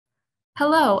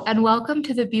Hello, and welcome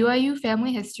to the BYU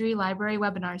Family History Library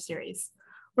webinar series.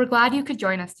 We're glad you could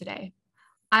join us today.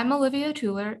 I'm Olivia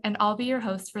Tuller, and I'll be your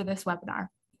host for this webinar.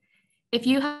 If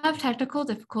you have technical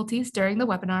difficulties during the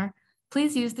webinar,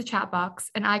 please use the chat box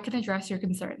and I can address your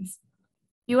concerns.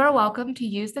 You are welcome to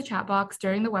use the chat box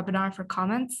during the webinar for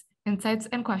comments, insights,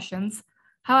 and questions.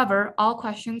 However, all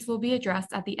questions will be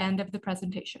addressed at the end of the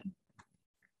presentation.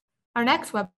 Our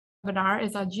next webinar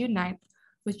is on June 9th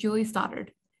with Julie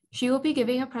Stoddard. She will be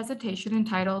giving a presentation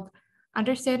entitled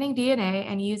Understanding DNA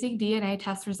and Using DNA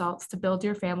Test Results to Build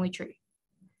Your Family Tree.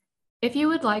 If you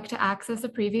would like to access a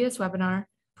previous webinar,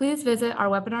 please visit our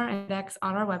webinar index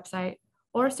on our website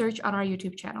or search on our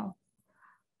YouTube channel.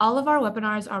 All of our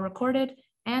webinars are recorded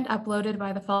and uploaded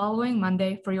by the following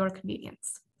Monday for your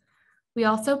convenience. We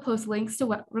also post links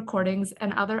to recordings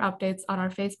and other updates on our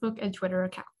Facebook and Twitter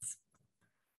accounts.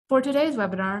 For today's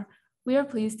webinar, we are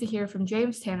pleased to hear from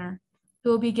James Tanner, who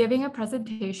will be giving a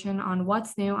presentation on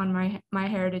what's new on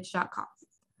myheritage.com.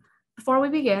 Before we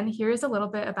begin, here is a little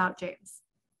bit about James.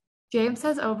 James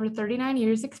has over 39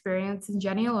 years experience in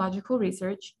genealogical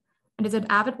research and is an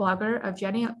avid blogger of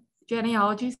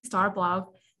Genealogy Star blog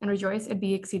and Rejoice and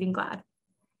Be Exceeding Glad.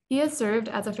 He has served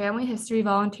as a family history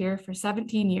volunteer for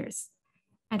 17 years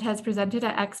and has presented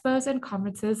at expos and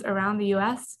conferences around the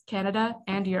US, Canada,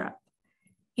 and Europe.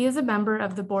 He is a member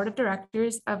of the board of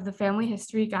directors of the Family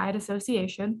History Guide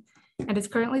Association and is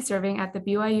currently serving at the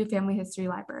BYU Family History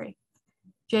Library.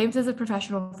 James is a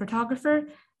professional photographer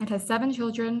and has 7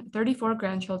 children, 34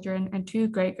 grandchildren, and 2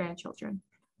 great-grandchildren.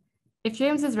 If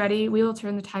James is ready, we will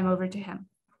turn the time over to him.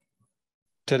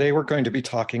 Today, we're going to be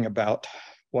talking about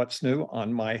what's new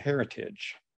on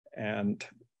MyHeritage. And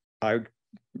I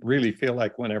really feel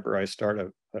like whenever I start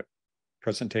a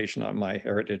presentation on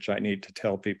MyHeritage, I need to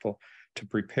tell people to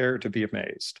prepare to be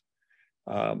amazed.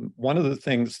 One of the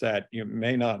things that you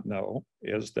may not know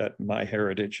is that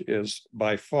MyHeritage is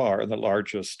by far the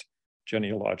largest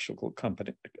genealogical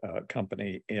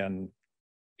company in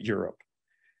Europe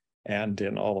and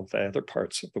in all of the other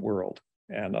parts of the world.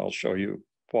 And I'll show you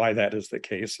why that is the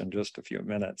case in just a few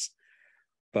minutes.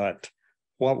 But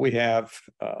what we have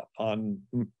on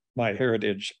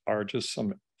MyHeritage are just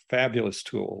some fabulous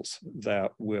tools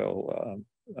that will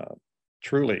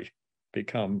truly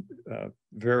become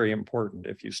very important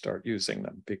if you start using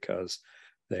them, because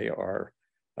they are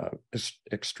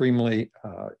extremely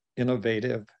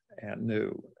innovative and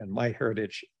new. And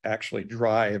MyHeritage actually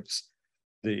drives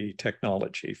the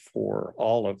technology for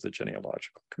all of the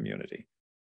genealogical community.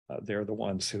 They're the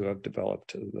ones who have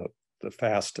developed the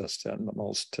fastest and the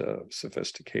most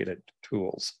sophisticated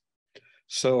tools.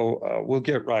 So we'll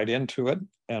get right into it,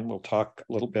 and we'll talk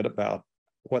a little bit about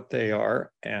what they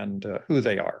are and who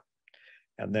they are.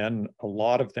 And then a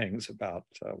lot of things about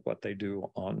what they do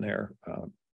on their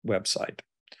website.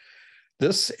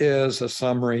 This is a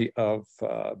summary of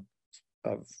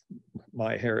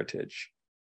MyHeritage.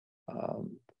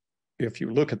 If you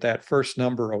look at that first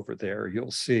number over there, you'll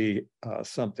see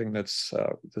something that's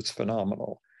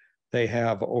phenomenal. They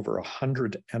have over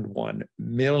 101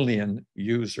 million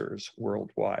users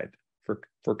worldwide.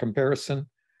 For comparison,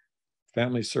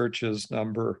 Family Search's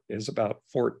number is about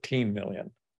 14 million.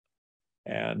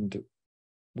 And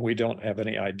we don't have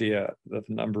any idea the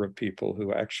number of people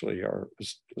who actually are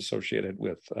associated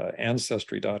with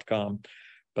Ancestry.com,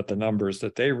 but the numbers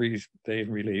that they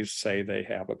release say they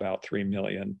have about 3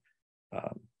 million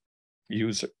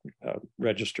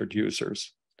registered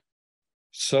users.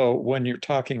 So when you're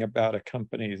talking about a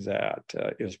company that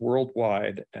is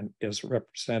worldwide and is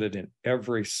represented in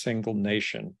every single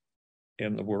nation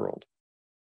in the world,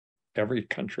 every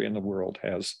country in the world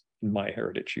has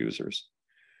MyHeritage users,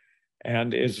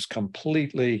 and is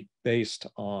completely based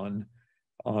on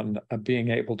being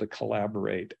able to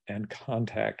collaborate and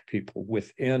contact people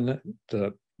within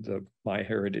the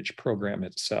MyHeritage program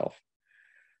itself.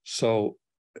 So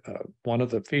one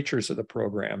of the features of the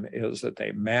program is that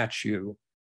they match you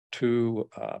to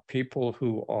people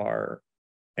who are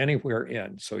anywhere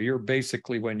in. So you're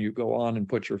basically, when you go on and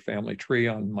put your family tree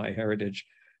on MyHeritage,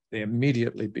 they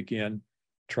immediately begin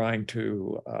trying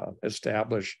to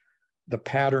establish the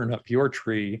pattern of your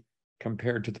tree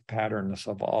compared to the patterns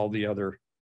of all the other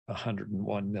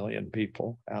 101 million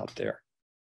people out there.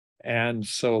 And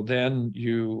so then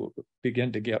you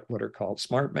begin to get what are called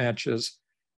smart matches,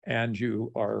 and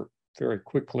you are very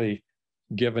quickly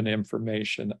given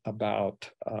information about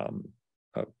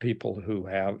people who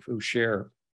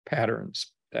share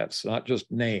patterns. That's not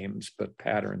just names, but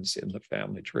patterns in the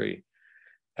family tree.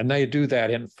 And they do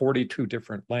that in 42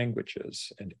 different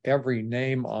languages. And every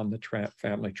name on the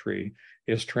family tree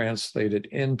is translated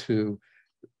into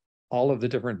all of the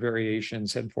different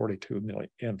variations in 42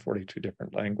 million in 42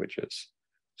 different languages.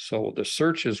 So the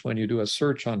searches, when you do a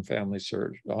search on on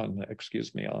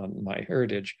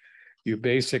MyHeritage, you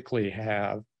basically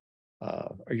have,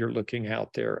 you're looking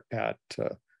out there at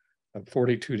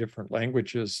 42 different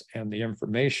languages, and the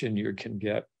information you can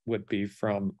get would be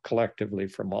collectively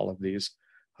from all of these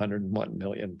 101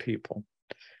 million people.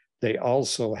 They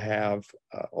also have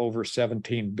over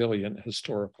 17 billion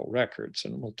historical records,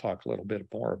 and we'll talk a little bit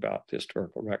more about the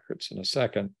historical records in a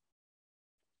second.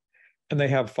 And they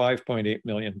have 5.8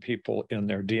 million people in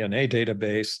their DNA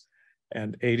database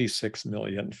and 86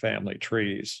 million family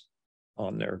trees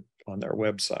on their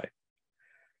website.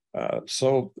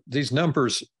 So these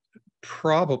numbers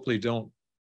probably don't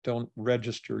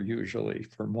register usually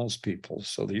for most people.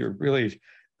 So that you're really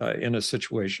in a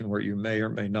situation where you may or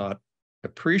may not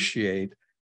appreciate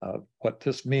what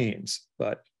this means.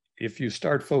 But if you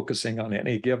start focusing on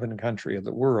any given country of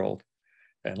the world,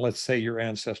 and let's say your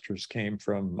ancestors came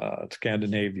from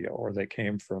Scandinavia, or they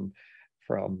came from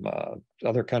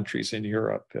other countries in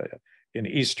Europe, in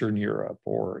Eastern Europe,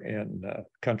 or in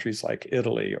countries like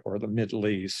Italy or the Middle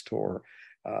East, or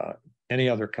any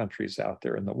other countries out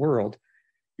there in the world,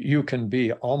 you can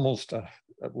be almost,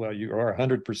 you are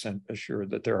 100%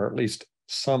 assured that there are at least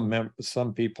some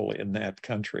people in that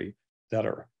country that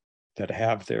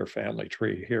have their family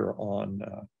tree here on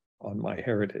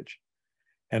MyHeritage.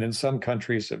 And in some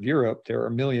countries of Europe, there are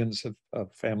millions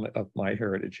of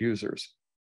MyHeritage users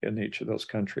in each of those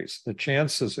countries. The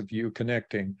chances of you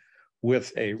connecting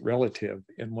with a relative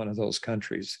in one of those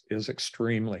countries is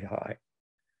extremely high.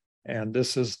 And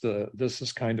this is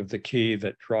kind of the key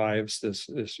that drives this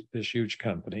huge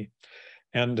company.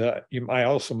 And I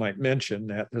also might mention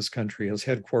that this country is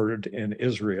headquartered in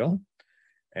Israel,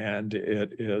 and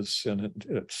its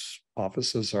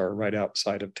offices are right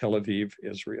outside of Tel Aviv,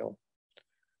 Israel.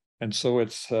 And so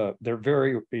they're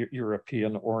very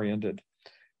European oriented.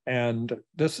 And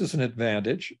this is an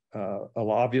advantage.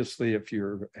 Obviously, if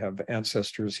you have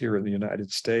ancestors here in the United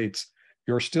States,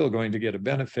 you're still going to get a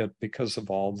benefit because of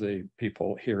all the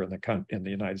people here in the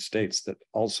United States that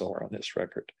also are on this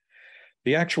record.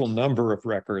 The actual number of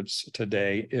records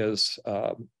today is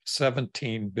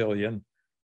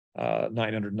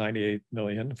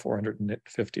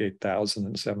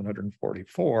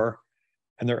 17,998,458,744.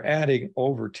 And they're adding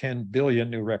over 10 billion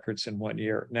new records in 1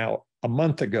 year. Now, a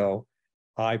month ago,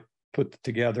 I put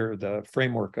together the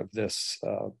framework of this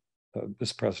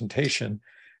presentation.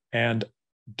 And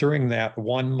during that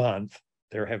 1 month,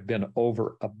 there have been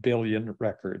over 1 billion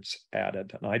records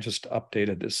added. And I just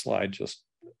updated this slide just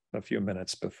a few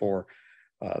minutes before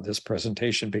this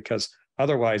presentation, because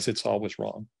otherwise it's always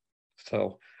wrong.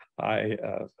 So I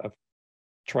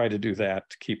try to do that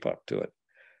to keep up to it.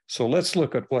 So let's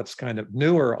look at what's kind of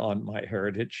newer on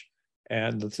MyHeritage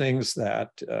and the things that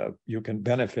you can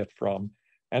benefit from.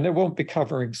 And it won't be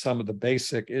covering some of the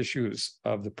basic issues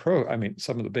of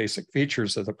some of the basic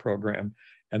features of the program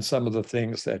and some of the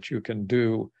things that you can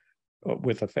do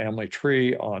with a family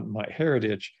tree on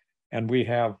MyHeritage. And we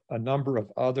have a number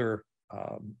of other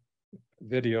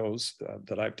videos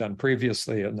that I've done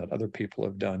previously and that other people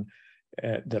have done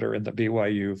that are in the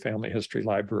BYU Family History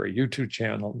Library YouTube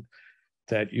channel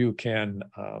that you can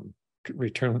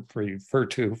refer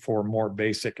to for more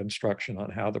basic instruction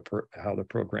on how the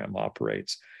program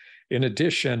operates. In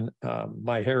addition,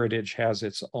 MyHeritage has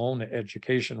its own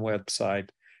education website.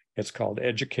 It's called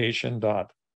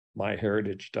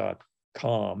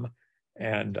education.myheritage.com.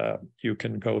 And you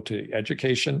can go to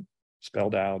education,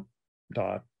 spelled out,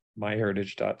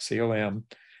 .myheritage.com,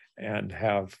 and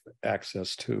have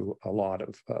access to a lot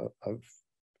of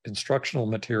instructional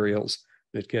materials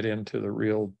that get into the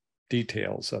real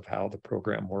details of how the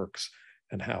program works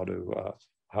and how to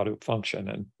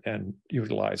function and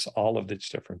utilize all of its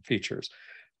different features.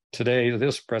 Today,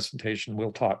 this presentation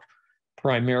will talk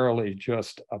primarily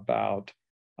just about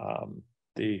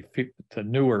the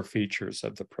newer features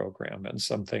of the program and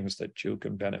some things that you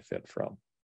can benefit from.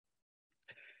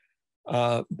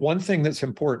 One thing that's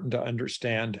important to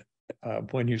understand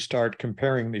when you start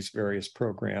comparing these various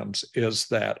programs is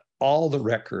that all the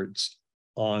records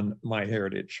on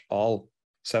MyHeritage, all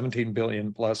 17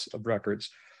 billion plus of records,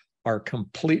 are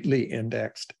completely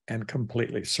indexed and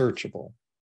completely searchable.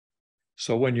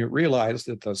 So when you realize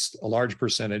that a large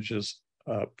percentage of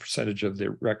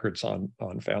the records on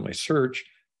Family Search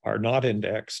are not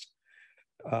indexed,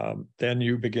 then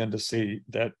you begin to see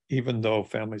that even though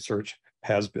Family Search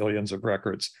has billions of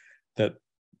records, that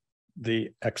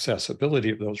the accessibility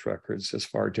of those records is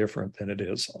far different than it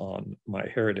is on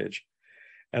MyHeritage.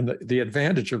 And the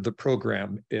advantage of the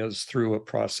program is through a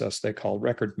process they call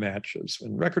record matches.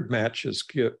 And record matches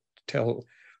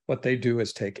what they do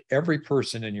is take every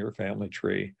person in your family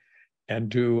tree and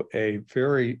do a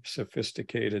very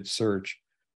sophisticated search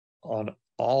on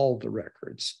all the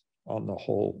records on the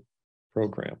whole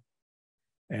program.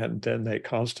 And then they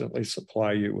constantly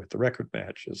supply you with the record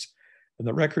matches. And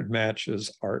the record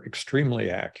matches are extremely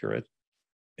accurate.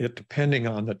 Depending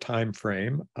on the time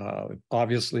frame,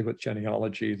 obviously with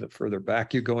genealogy, the further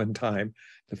back you go in time,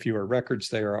 the fewer records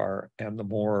there are, and the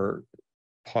more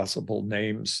possible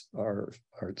names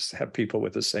have people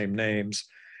with the same names.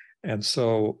 And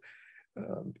so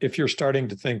if you're starting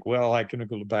to think, well, I can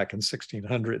go back in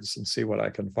 1600s and see what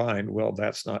I can find, well,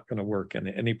 that's not going to work in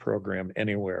any program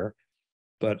anywhere.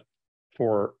 But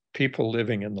for people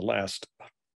living in the last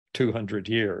 200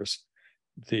 years,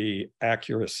 the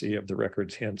accuracy of the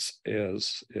records hints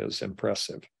is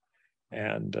impressive.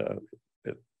 And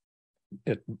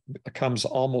it comes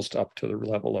almost up to the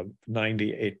level of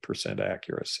 98%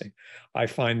 accuracy. I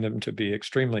find them to be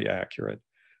extremely accurate.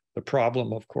 The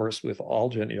problem, of course, with all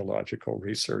genealogical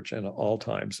research and all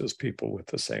times is people with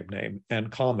the same name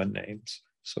and common names.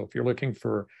 So if you're looking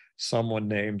for someone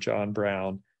named John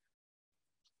Brown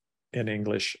in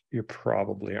English, you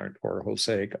probably aren't, or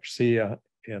Jose Garcia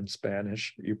in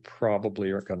Spanish, you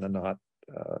probably are going to not,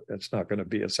 it's not going to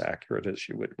be as accurate as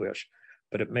you would wish.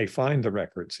 But it may find the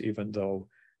records, even though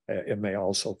it may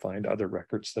also find other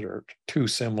records that are too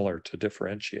similar to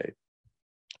differentiate.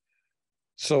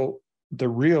 So the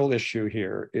real issue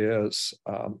here is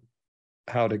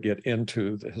how to get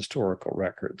into the historical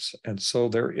records. And so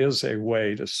there is a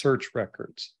way to search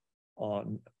records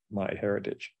on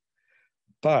MyHeritage.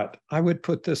 But I would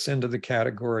put this into the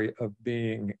category of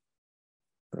being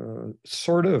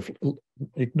sort of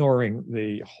ignoring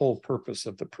the whole purpose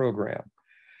of the program.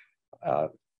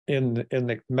 In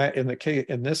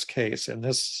this case, in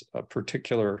this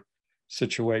particular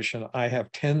situation, I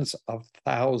have tens of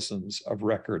thousands of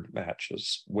record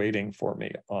matches waiting for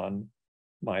me on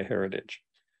MyHeritage.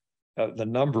 The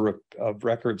number of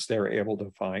records they're able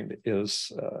to find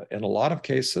is, in a lot of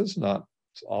cases, not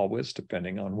always,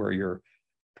 depending on where your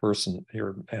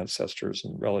ancestors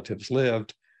and relatives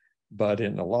lived, but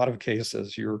in a lot of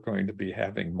cases, you're going to be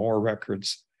having more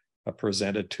records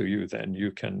presented to you than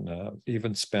you can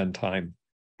even spend time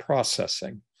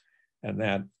processing. And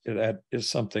that is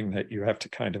something that you have to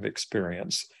kind of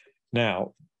experience.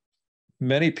 Now,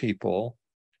 many people,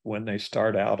 when they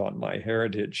start out on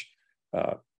MyHeritage,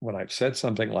 when I've said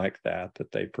something like that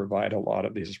they provide a lot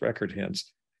of these record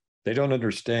hints, they don't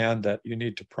understand that you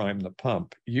need to prime the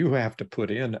pump. You have to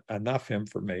put in enough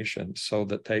information so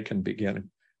that they can begin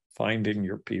finding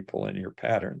your people and your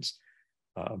patterns.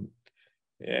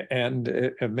 And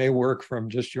it may work from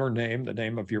just your name, the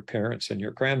name of your parents and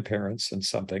your grandparents, and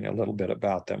something a little bit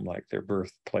about them, like their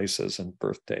birthplaces and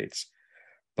birth dates.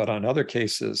 But on other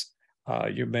cases,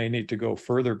 you may need to go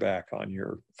further back on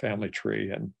your family tree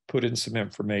and put in some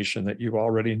information that you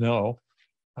already know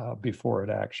before it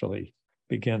actually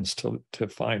begins to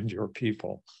find your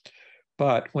people.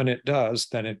 But when it does,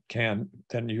 then it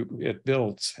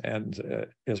builds, and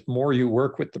as more you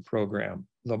work with the program,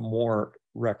 the more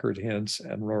record hints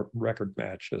and record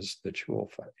matches that you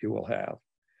will have.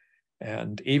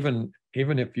 And even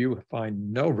if you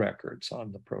find no records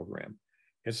on the program,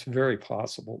 it's very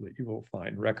possible that you will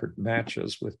find record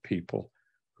matches with people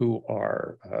who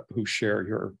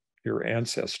share your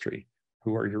ancestry,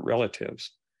 who are your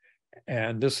relatives.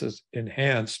 And this is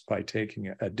enhanced by taking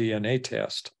a DNA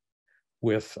test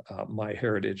with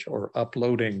MyHeritage, or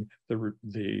uploading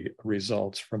the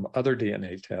results from other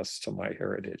DNA tests to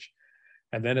MyHeritage.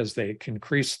 And then as they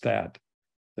increase that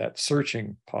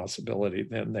searching possibility,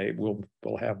 then they will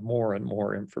have more and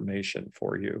more information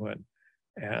for you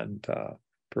and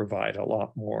provide a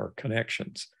lot more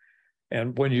connections.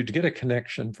 And when you get a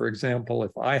connection, for example,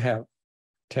 if I have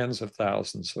tens of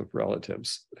thousands of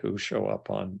relatives who show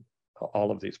up on all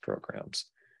of these programs,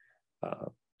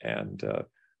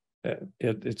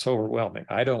 it's overwhelming.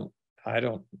 I don't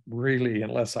really,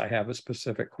 unless I have a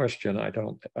specific question, I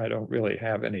don't really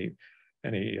have any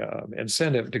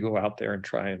incentive to go out there and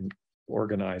try and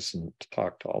organize and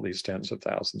talk to all these tens of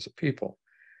thousands of people.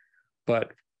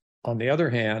 But on the other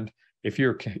hand, if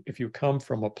you come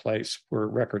from a place where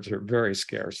records are very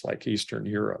scarce, like Eastern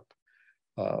Europe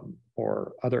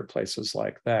or other places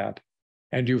like that,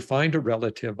 and you find a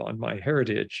relative on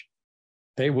MyHeritage,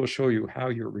 they will show you how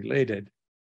you're related.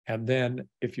 And then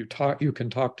if you can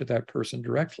talk to that person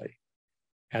directly,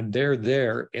 and they're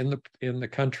there in the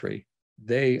country.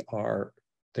 They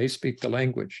speak the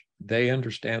language. They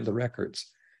understand the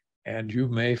records. And you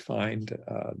may find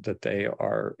that they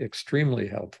are extremely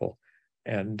helpful.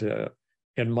 And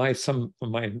in some of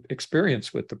my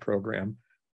experience with the program,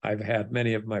 I've had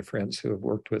many of my friends who have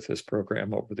worked with this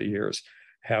program over the years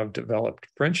have developed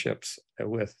friendships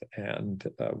with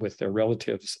their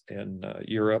relatives in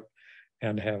Europe,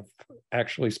 and have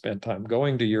actually spent time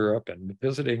going to Europe and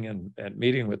visiting and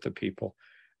meeting with the people,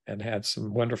 and had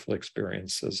some wonderful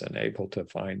experiences and able to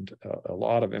find a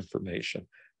lot of information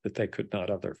that they could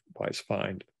not otherwise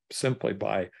find, simply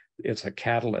by, it's a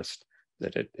catalyst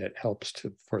that it helps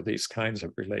for these kinds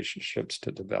of relationships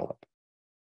to develop.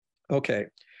 Okay,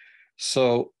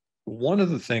 so one of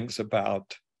the things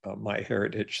about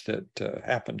MyHeritage that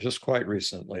happened just quite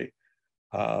recently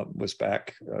was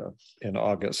back in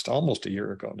August, almost a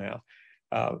year ago now.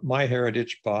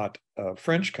 MyHeritage bought a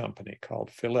French company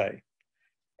called Philae,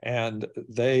 and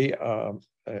they,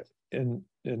 in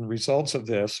results of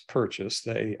this purchase,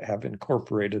 they have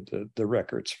incorporated the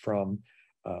records from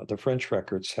the French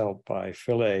records held by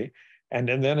Philae, and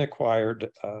then acquired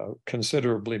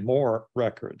considerably more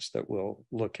records that we'll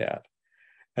look at.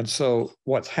 And so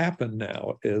what's happened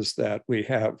now is that we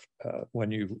have,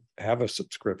 when you have a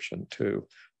subscription to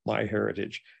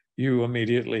MyHeritage, you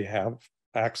immediately have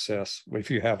access. If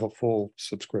you have a full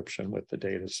subscription with the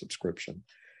data subscription,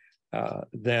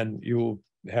 then you'll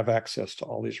have access to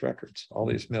all these records, all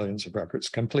these millions of records,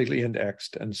 completely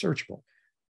indexed and searchable.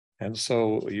 And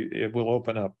so it will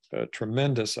open up a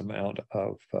tremendous amount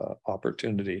of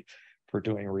opportunity for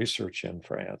doing research in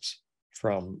France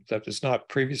that has not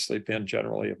previously been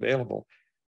generally available.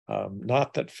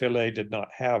 Not that Philae did not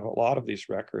have a lot of these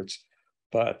records,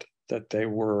 but that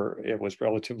it was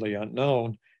relatively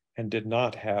unknown and did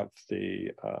not have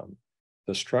the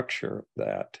structure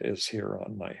that is here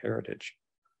on MyHeritage.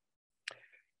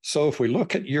 So if we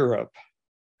look at Europe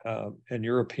and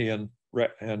European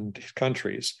and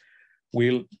countries,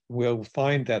 we'll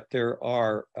find that there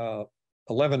are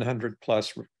 1,100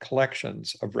 plus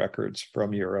collections of records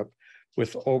from Europe,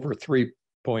 with over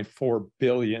 3.4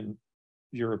 billion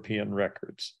European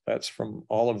records. That's from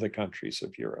all of the countries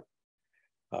of Europe.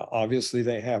 Obviously,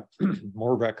 they have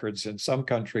more records in some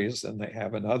countries than they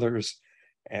have in others,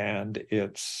 and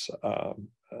it's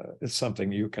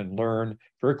something you can learn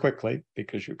very quickly,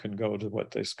 because you can go to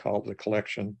what is called the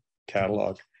collection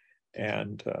catalog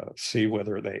and see what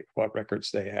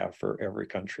records they have for every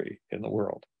country in the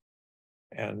world.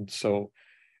 And so,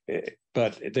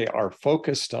 but they are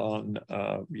focused on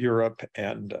Europe,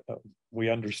 and we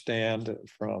understand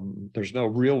there's no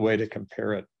real way to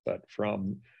compare it, but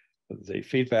from the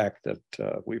feedback that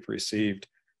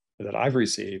I've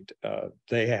received,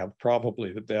 they have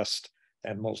probably the best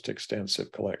and most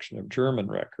extensive collection of German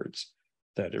records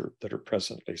that are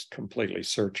presently completely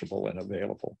searchable and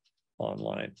available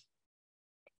online.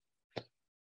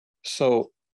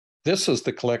 So this is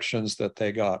the collections that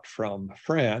they got from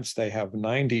France. They have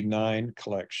 99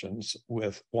 collections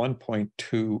with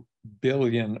 1.2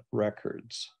 billion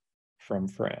records from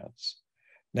France.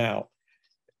 Now,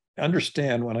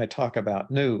 understand when I talk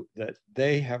about new that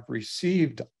they have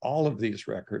received all of these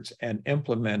records and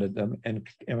implemented them and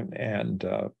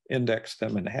indexed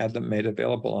them and had them made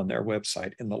available on their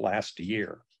website in the last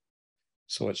year.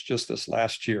 So it's just this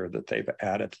last year that they've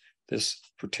added this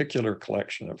particular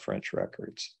collection of French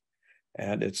records.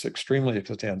 And it's extremely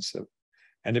extensive.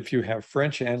 And if you have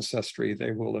French ancestry,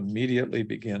 they will immediately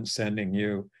begin sending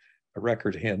you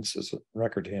record matches,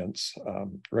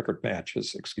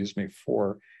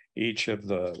 for each of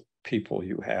the people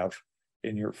you have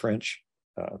in your French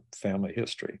family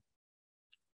history.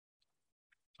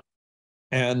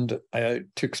 And to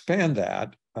expand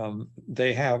that,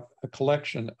 they have a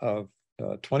collection of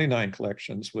 29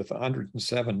 collections with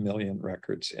 107 million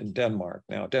records in Denmark.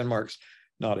 Now, Denmark's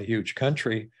not a huge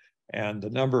country, and the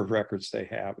number of records they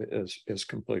have is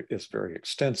very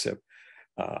extensive.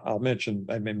 I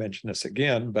may mention this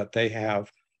again, but they have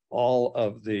all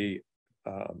of the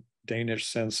Danish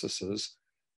censuses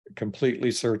completely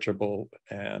searchable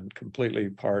and completely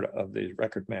part of the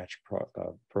record match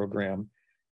program,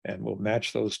 and will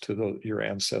match those to your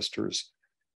ancestors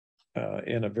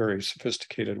in a very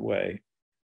sophisticated way,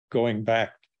 going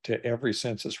back to every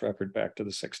census record back to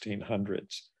the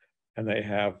 1600s. And they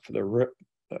have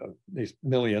these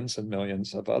millions and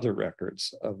millions of other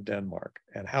records of Denmark.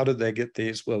 And how did they get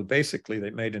these? Well, basically,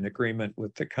 they made an agreement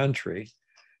with the country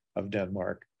of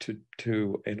Denmark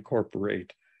to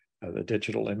incorporate the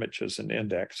digital images and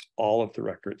index all of the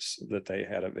records that they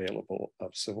had available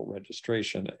of civil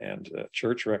registration and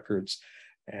church records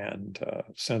and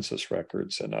census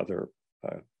records and other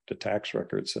the tax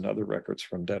records and other records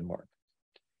from Denmark.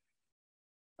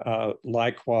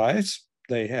 Likewise,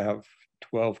 they have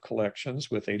 12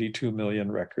 collections with 82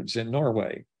 million records in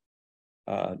Norway.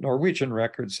 Norwegian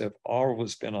records have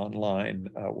always been online,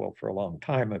 well, for a long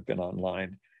time have been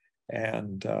online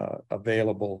and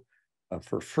available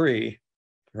for free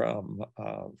from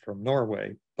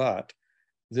Norway. But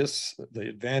the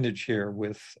advantage here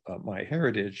with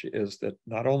MyHeritage is that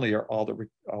not only are all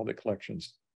the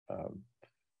collections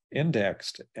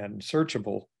indexed and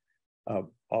searchable,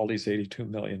 all these 82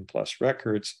 million plus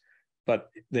records,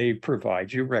 but they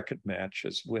provide you record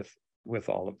matches with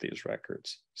all of these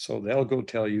records. So they'll go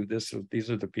tell you these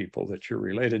are the people that you're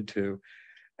related to.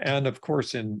 And of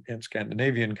course, in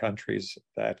Scandinavian countries,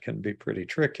 that can be pretty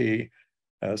tricky,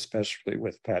 especially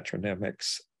with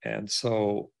patronymics. And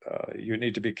so you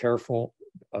need to be careful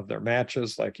of their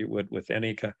matches like you would with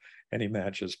any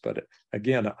matches. But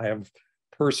again, I have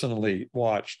personally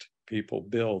watched people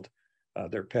build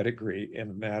their pedigree in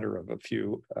a matter of a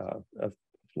few,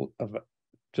 of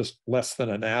just less than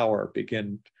an hour,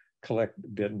 been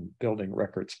building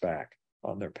records back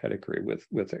on their pedigree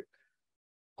with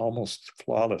almost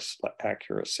flawless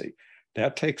accuracy.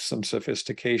 That takes some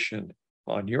sophistication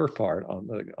on your part, on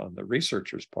the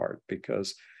researcher's part,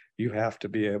 because you have to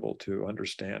be able to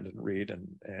understand and read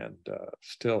and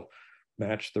still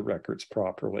match the records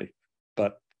properly.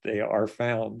 But they are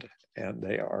found and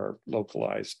they are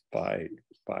localized by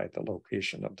the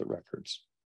location of the records.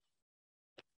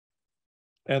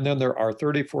 And then there are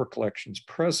 34 collections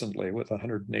presently with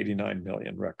 189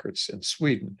 million records in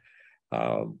Sweden.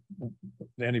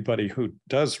 Anybody who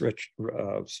does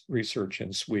research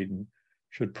in Sweden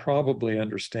should probably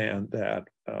understand that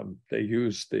they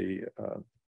use the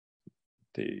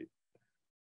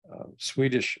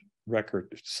Swedish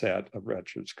record set of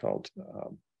records called,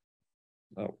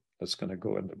 oh, that's going to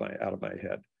go out of my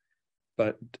head,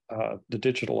 but the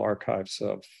Digital Archives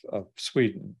of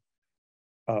Sweden,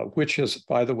 which is,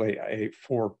 by the way,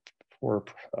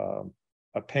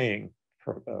 a paying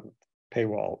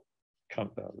paywall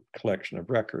collection of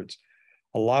records.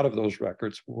 A lot of those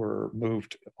records were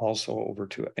moved also over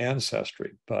to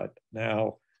Ancestry, but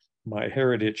now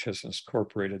MyHeritage has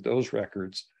incorporated those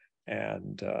records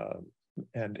and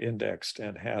indexed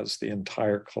and has the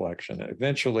entire collection.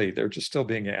 Eventually, they're just still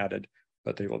being added,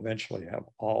 but they will eventually have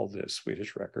all the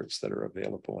Swedish records that are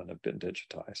available and have been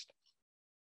digitized.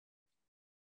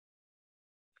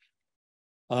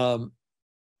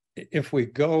 If we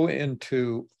go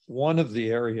into one of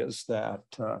the areas that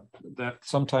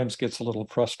sometimes gets a little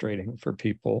frustrating for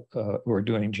people who are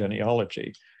doing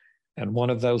genealogy, and one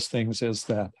of those things is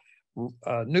that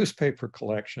newspaper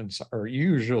collections are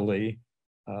usually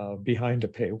behind a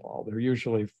paywall. They're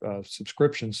usually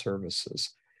subscription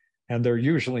services, and they're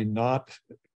usually not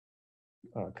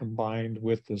combined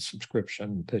with the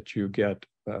subscription that you get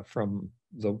from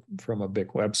a big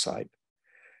website.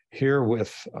 Here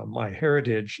with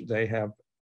MyHeritage, they have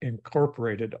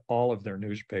incorporated all of their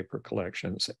newspaper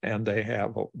collections, and they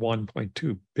have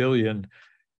 1.2 billion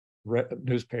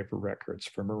newspaper records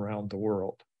from around the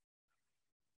world.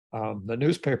 The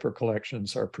newspaper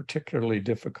collections are particularly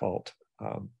difficult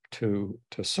to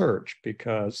search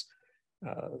because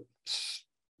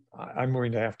I'm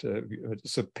going to have to,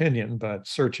 it's opinion, but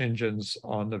search engines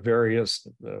on the various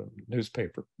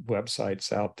newspaper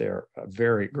websites out there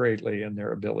vary greatly in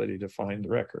their ability to find the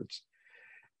records.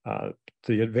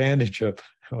 The advantage of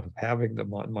having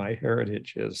them on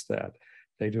MyHeritage is that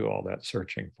they do all that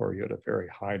searching for you at a very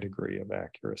high degree of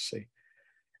accuracy.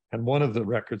 And one of the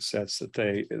record sets that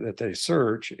they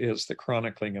search is the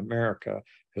Chronicling America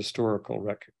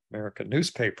Historical American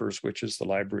Newspapers, which is the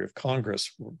Library of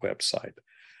Congress website.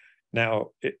 Now,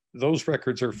 those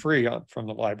records are free from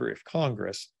the Library of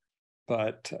Congress,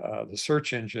 but the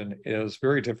search engine is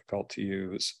very difficult to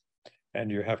use,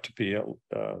 and you have to be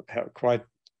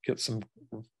get some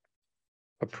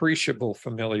appreciable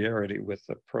familiarity with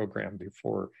the program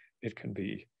before it can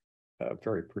be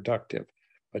very productive.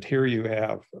 But here you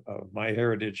have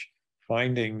MyHeritage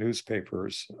finding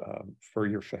newspapers for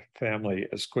your family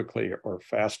as quickly or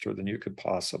faster than you could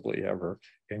possibly ever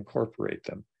incorporate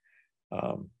them.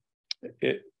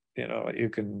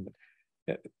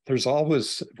 There's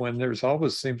always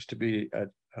seems to be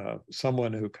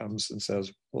someone who comes and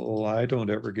says, well, I don't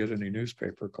ever get any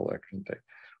newspaper collection day.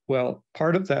 Well,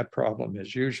 part of that problem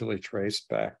is usually traced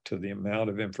back to the amount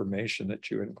of information that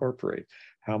you incorporate,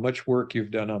 how much work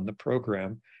you've done on the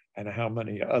program, and how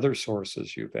many other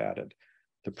sources you've added.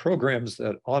 The programs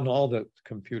on all the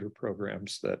computer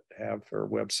programs that have, or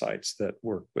websites that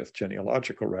work with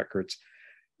genealogical records,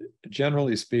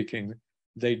 generally speaking,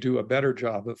 they do a better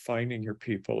job of finding your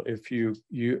people if you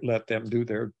let them do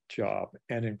their job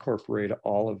and incorporate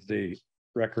all of the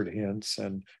record hints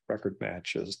and record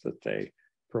matches that they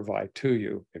provide to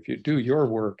you. If you do your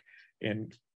work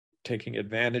in taking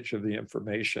advantage of the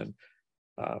information,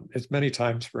 as many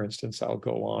times, for instance, I'll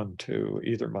go on to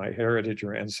either MyHeritage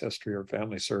or Ancestry or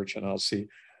Family Search, and I'll see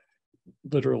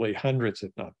literally hundreds,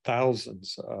 if not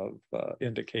thousands, of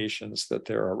indications that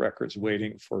there are records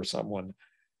waiting for someone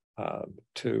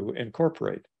to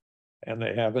incorporate. And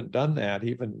they haven't done that,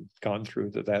 even gone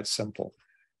through that simple.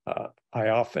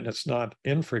 It's not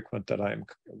infrequent that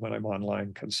when I'm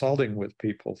online consulting with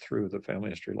people through the Family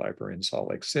History Library in Salt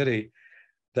Lake City,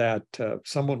 that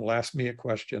someone will ask me a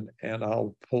question and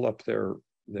I'll pull up their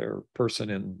person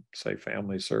in, say,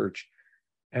 Family Search,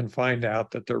 and find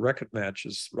out that their record match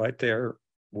is right there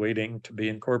waiting to be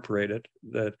incorporated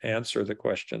that answer the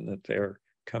question that they're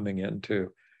coming in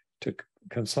to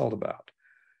consult about.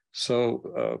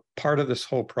 So part of this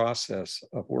whole process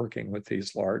of working with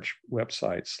these large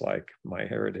websites like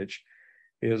MyHeritage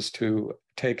is to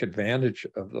take advantage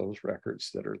of those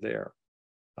records that are there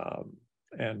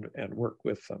and work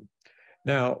with them.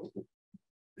 Now,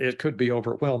 it could be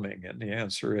overwhelming, and the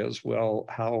answer is, well,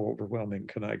 how overwhelming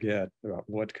can I get?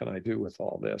 What can I do with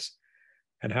all this?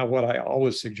 And what I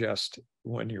always suggest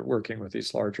when you're working with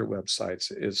these larger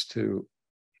websites is to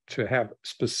have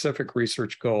specific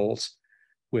research goals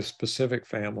with specific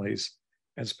families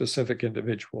and specific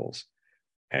individuals.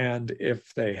 And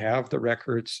if they have the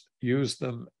records, use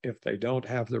them. If they don't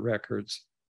have the records,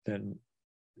 then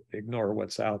ignore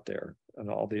what's out there and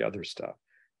all the other stuff.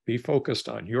 Be focused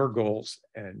on your goals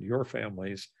and your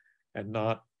families, and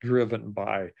not driven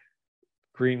by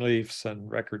greenleafs and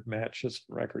record matches,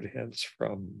 record hints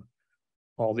from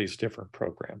all these different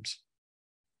programs.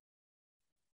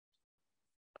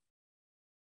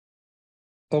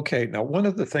 Okay, now one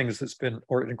of the things that's been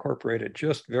incorporated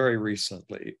just very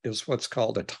recently is what's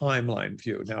called a timeline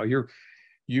view. Now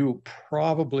you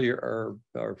probably are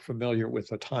familiar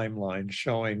with a timeline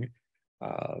showing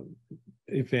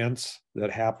events that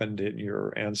happened in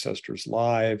your ancestors'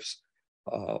 lives,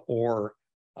 or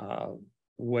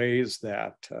ways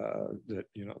that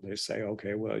they say,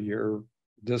 okay, well,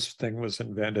 this thing was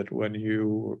invented when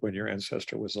your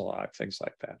ancestor was alive, things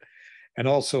like that. And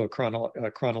also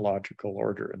a chronological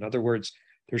order. In other words,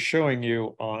 they're showing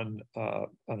you on a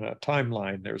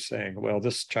timeline, they're saying, well,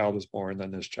 this child was born,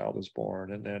 then this child was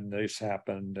born, and then this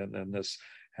happened, and then this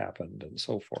happened, and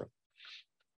so forth.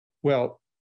 Well,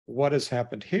 what has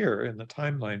happened here in the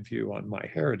timeline view on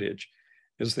MyHeritage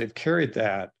is they've carried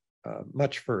that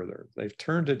much further. They've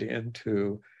turned it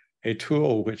into a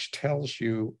tool which tells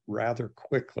you rather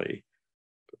quickly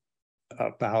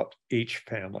about each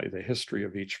family, the history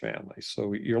of each family.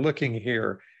 So you're looking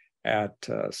here at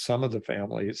some of the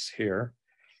families here,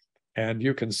 and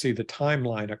you can see the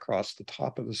timeline across the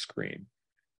top of the screen.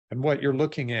 And what you're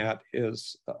looking at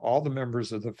is all the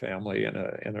members of the family in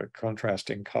a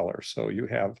contrasting color. So you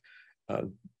have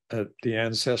the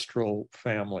ancestral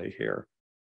family here,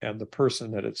 and the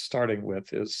person that it's starting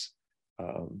with is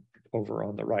over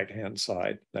on the right-hand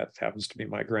side. That happens to be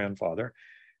my grandfather.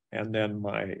 And then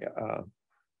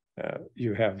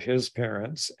you have his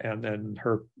parents, and then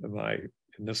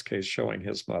in this case, showing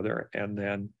his mother, and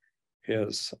then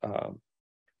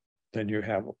then you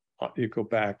go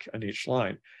back on each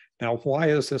line. Now, why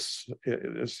is this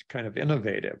kind of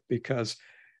innovative? Because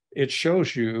it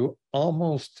shows you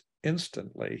almost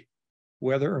instantly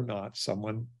whether or not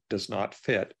someone does not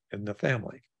fit in the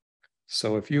family.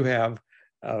 So if you have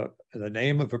the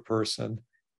name of a person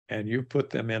and you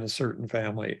put them in a certain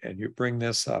family and you bring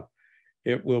this up,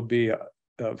 it will be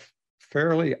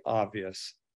fairly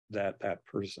obvious that that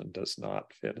person does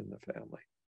not fit in the family.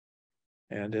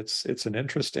 And it's an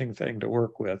interesting thing to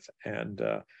work with, and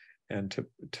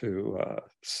to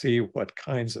see what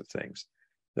kinds of things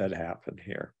that happen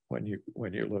here when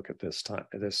you look at this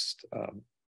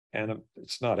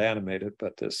it's not animated,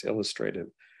 but this illustrated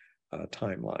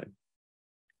timeline.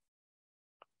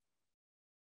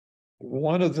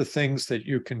 One of the things that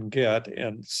you can get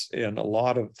in a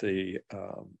lot of the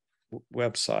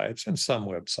websites, and some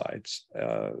websites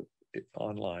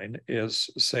online, is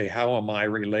say, how am I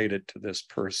related to this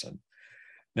person?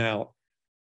 Now,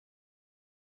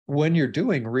 when you're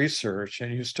doing research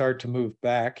and you start to move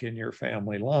back in your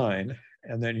family line,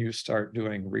 and then you start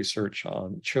doing research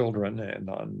on children and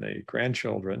on the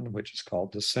grandchildren, which is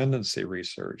called descendancy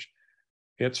research,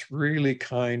 it's really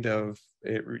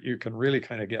you can really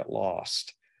kind of get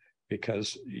lost,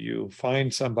 because you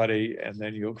find somebody and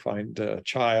then you'll find a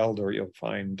child, or you'll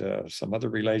find some other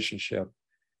relationship,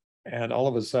 and all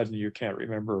of a sudden you can't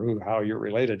remember how you're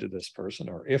related to this person,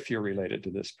 or if you're related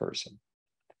to this person.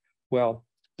 Well,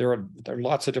 there are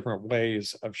lots of different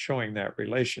ways of showing that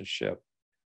relationship.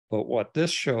 But what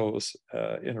this shows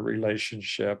in a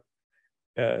relationship,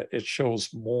 it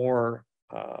shows more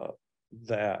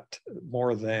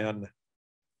than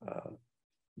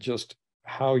just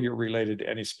how you're related to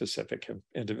any specific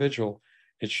individual.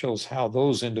 It shows how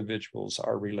those individuals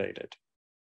are related.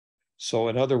 So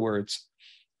in other words,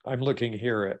 I'm looking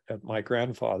here at my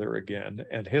grandfather again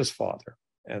and his father.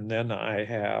 And then I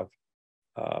have,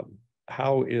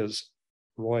 how is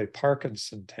Roy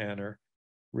Parkinson Tanner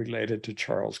related to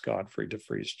Charles Godfrey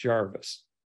DeFries Jarvis?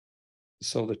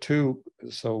 So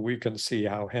so we can see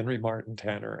how Henry Martin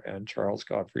Tanner and Charles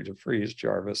Godfrey DeFries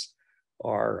Jarvis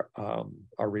are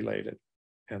related,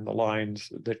 and the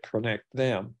lines that connect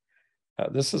them.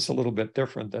 This is a little bit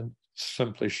different than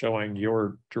simply showing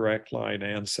your direct line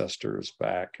ancestors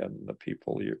back and the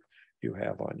people you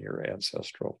have on your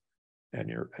ancestral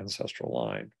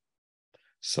line.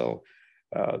 So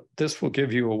this will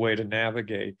give you a way to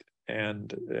navigate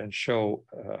and show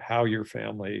how your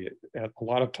family, a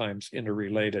lot of times,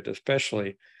 interrelated,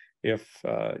 especially if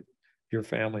your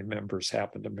family members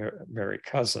happen to marry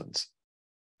cousins,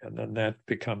 and then that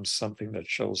becomes something that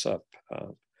shows up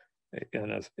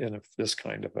in this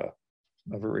kind of a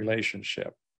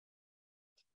relationship.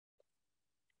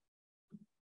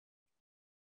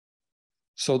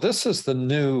 So this is the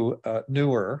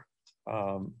newer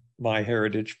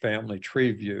MyHeritage family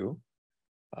tree view.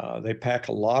 They pack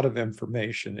a lot of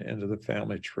information into the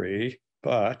family tree,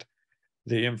 but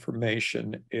the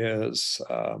information is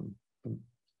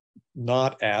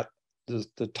not at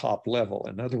the top level.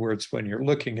 In other words, when you're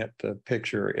looking at the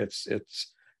picture, it's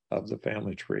of the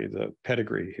family tree, the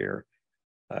pedigree here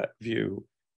view.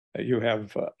 You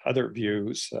have other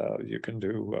views. You can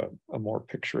do a more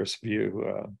picturesque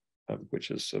view,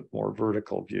 which is a more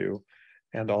vertical view,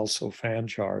 and also fan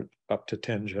chart, up to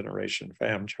 10 generation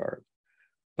fam chart.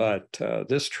 But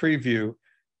this tree view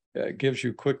gives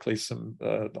you quickly some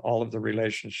all of the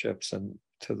relationships and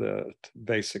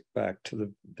basic back to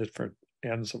the different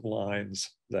ends of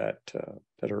lines that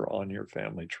are on your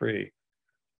family tree.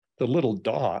 The little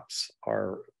dots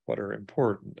are what are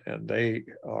important, and the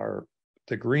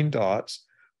green dots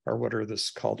are what are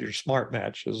called your smart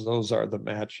matches. Those are the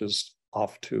matches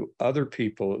off to other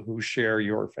people who share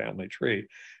your family tree.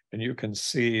 And you can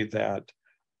see that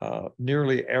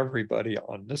nearly everybody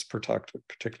on this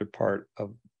particular part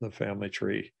of the family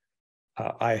tree,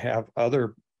 I have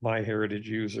other MyHeritage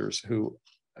users who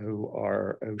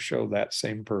show that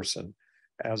same person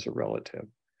as a relative,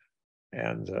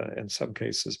 and in some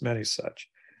cases many such.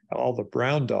 All the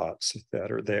brown dots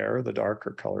that are there, the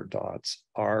darker colored dots,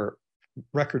 are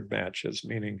record matches,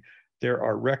 meaning there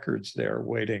are records there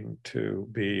waiting to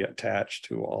be attached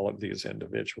to all of these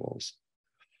individuals.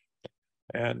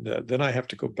 And then I have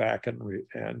to go back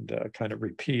and kind of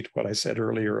repeat what I said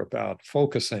earlier about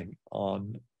focusing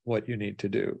on what you need to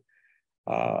do.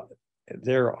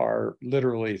 There are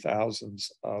literally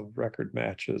thousands of record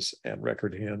matches and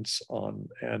record hints on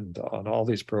all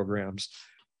these programs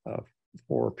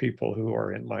for people who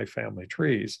are in my family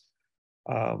trees.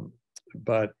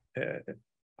 But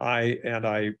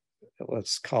I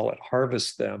let's call it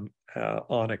harvest them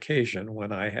on occasion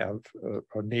when I have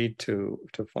a need to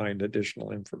find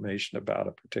additional information about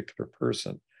a particular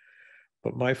person.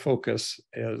 But my focus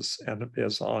is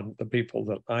on the people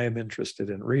that I am interested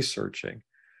in researching.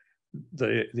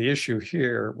 The issue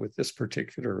here with this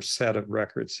particular set of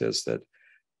records is that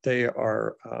they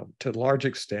are, to a large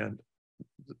extent,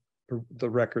 the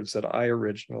records that I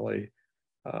originally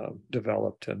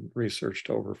developed and researched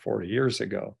over 40 years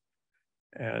ago,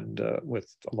 and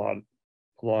with a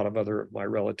lot of other of my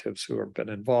relatives who have been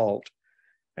involved.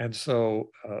 And so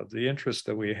the interest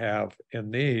that we have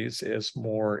in these is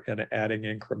more in adding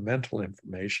incremental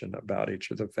information about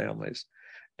each of the families.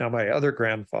 Now, my other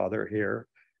grandfather here,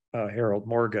 Harold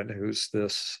Morgan, who's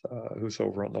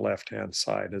over on the left-hand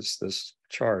side is this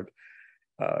chart.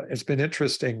 It's been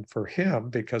interesting for him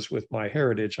because with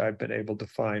MyHeritage, I've been able to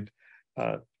find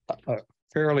a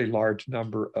fairly large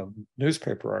number of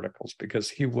newspaper articles because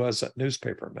he was a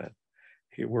newspaperman.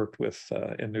 He worked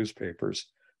in newspapers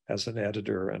as an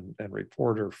editor and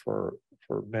reporter for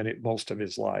most of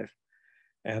his life.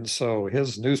 And so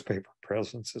his newspaper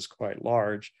presence is quite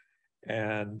large.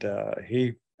 And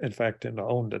he, in fact,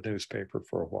 owned a newspaper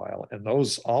for a while. And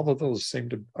all of those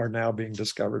are now being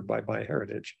discovered by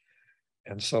MyHeritage.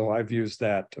 And so I've used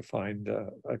that to find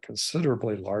a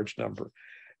considerably large number.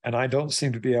 And I don't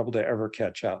seem to be able to ever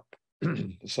catch up.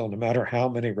 So no matter how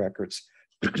many records,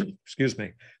 excuse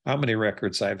me, how many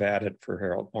records I've added for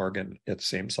Harold Morgan, it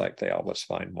seems like they always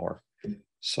find more.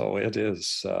 So it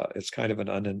is, it's kind of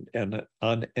an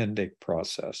unending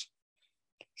process.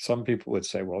 Some people would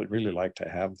say, well, I'd really like to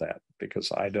have that,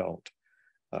 because I don't.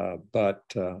 But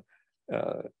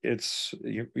it's,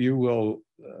 you will,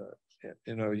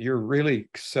 you're really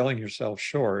selling yourself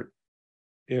short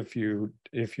if you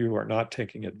are not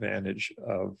taking advantage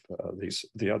of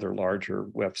the other larger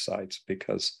websites,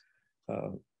 because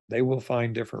they will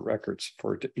find different records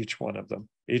for each one of them.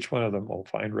 Each one of them will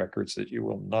find records that you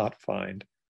will not find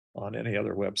on any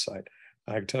other website.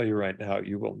 I can tell you right now,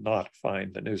 you will not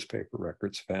find the newspaper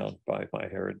records found by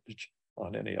MyHeritage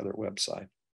on any other website,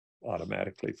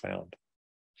 automatically found.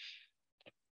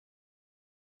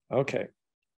 Okay.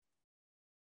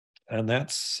 And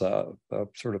that's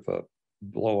sort of a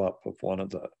blow up of one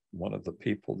of the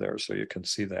people there. So you can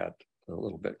see that a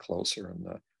little bit closer in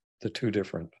the two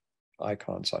different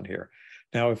icons on here.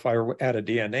 Now, if I add a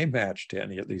DNA match to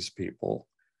any of these people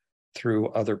through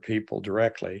other people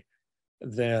directly,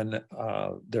 then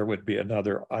there would be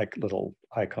another little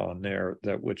icon there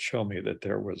that would show me that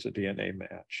there was a DNA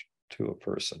match to a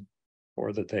person,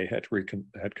 or that they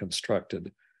had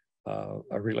constructed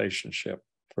a relationship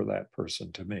for that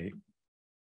person to me.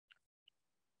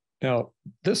 Now,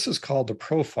 this is called the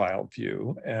profile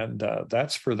view, and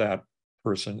that's for that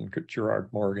person,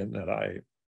 Gerard Morgan, that I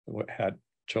had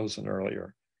chosen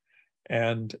earlier.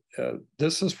 And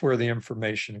this is where the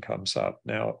information comes up.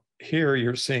 Now, here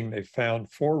you're seeing they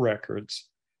found 4 records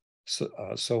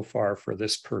so far for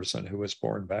this person who was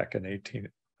born back in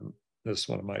this is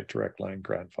one of my direct line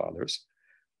grandfathers,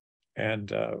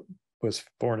 and was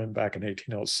born back in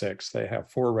 1806. They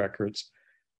have 4 records.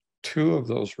 2 of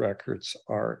those records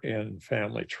are in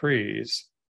family trees.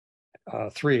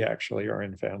 3 actually are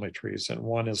in family trees, and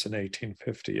 1 is an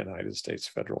 1850 United States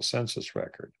Federal Census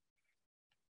record.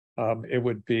 It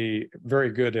would be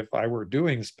very good if I were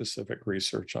doing specific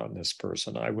research on this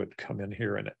person. I would come in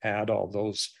here and add all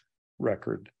those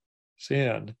records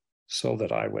in so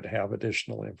that I would have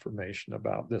additional information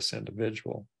about this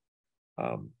individual.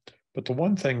 But the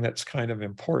one thing that's kind of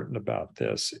important about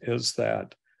this is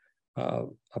that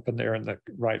up in there in the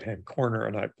right-hand corner,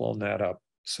 and I've blown that up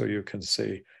so you can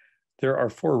see, there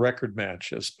are 4 record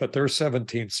matches, but there are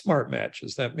 17 smart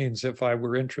matches. That means if I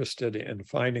were interested in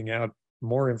finding out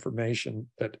more information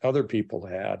that other people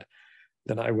had,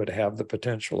 then I would have the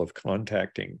potential of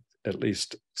contacting at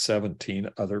least 17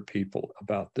 other people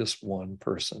about this one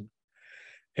person.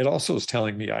 It also is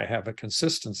telling me I have a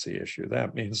consistency issue.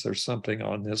 That means there's something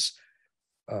on this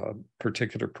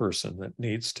particular person that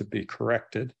needs to be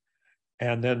corrected.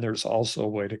 And then there's also a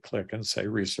way to click and say,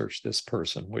 research this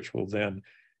person, which will then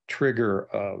trigger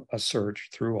a search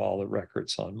through all the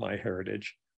records on MyHeritage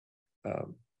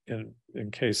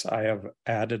in case I have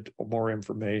added more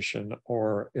information,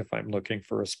 or if I'm looking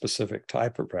for a specific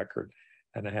type of record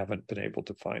and I haven't been able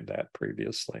to find that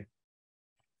previously.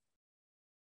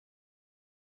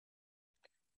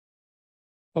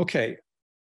 Okay.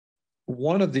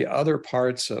 One of the other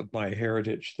parts of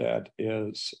MyHeritage that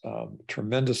is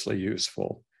tremendously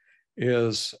useful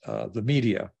is the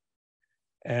media.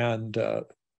 And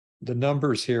the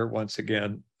numbers here, once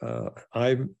again,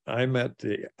 I'm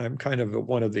kind of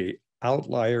one of the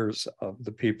outliers of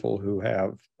the people who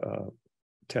have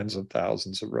tens of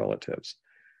thousands of relatives.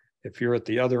 If you're at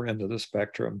the other end of the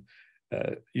spectrum,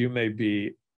 you may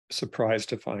be surprised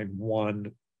to find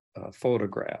 1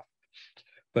 photograph.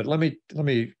 But let me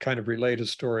kind of relate a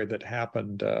story that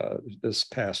happened this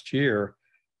past year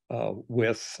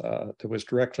that was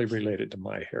directly related to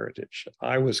MyHeritage.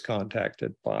 I was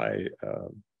contacted by a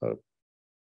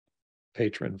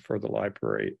patron for the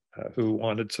library who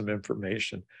wanted some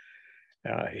information.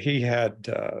 He had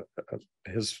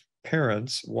his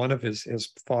parents, his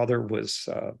father was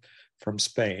from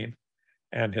Spain,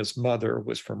 and his mother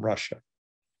was from Russia,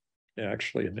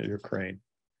 actually in the Ukraine.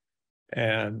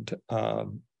 And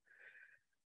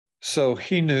so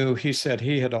he said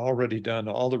he had already done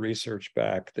all the research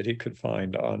back that he could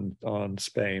find on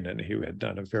Spain, and he had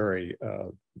done a very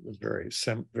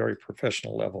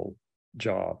professional level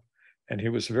job. And he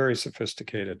was a very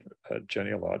sophisticated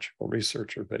genealogical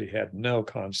researcher, but he had no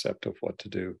concept of what to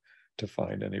do to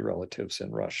find any relatives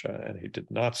in Russia. And he did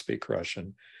not speak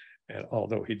Russian, and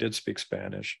although he did speak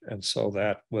Spanish. And so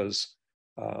that was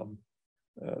the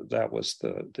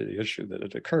issue that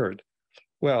had occurred.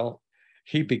 Well,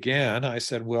 I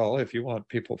said, well, if you want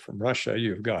people from Russia,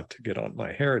 you've got to get on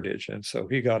MyHeritage. And so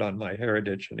he got on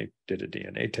MyHeritage and he did a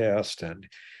DNA test, and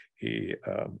he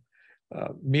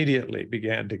immediately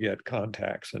began to get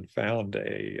contacts and found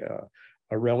a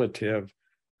relative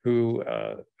who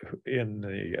in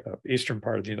the eastern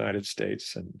part of the United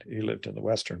States, and he lived in the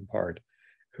western part,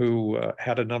 who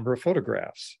had a number of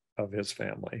photographs of his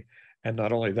family. And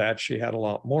not only that, she had a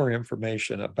lot more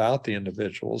information about the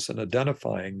individuals and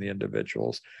identifying the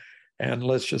individuals. And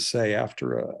let's just say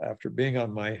after being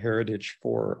on MyHeritage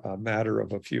for a matter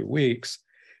of a few weeks,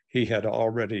 he had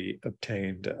already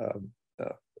obtained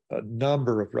a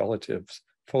number of relatives,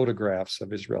 photographs of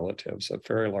his relatives, a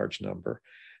very large number,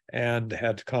 and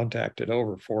had contacted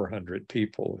over 400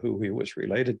 people who he was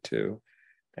related to,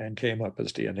 and came up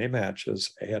as DNA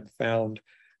matches. He had found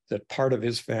that part of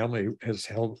his family has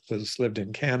lived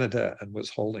in Canada and was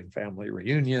holding family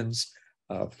reunions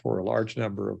for a large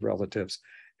number of relatives.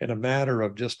 In a matter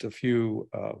of just a few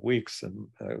weeks and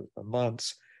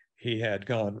months, he had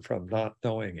gone from not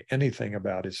knowing anything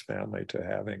about his family to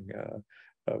having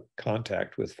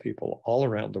contact with people all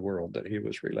around the world that he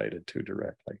was related to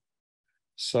directly.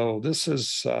 So this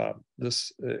is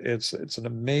it's an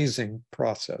amazing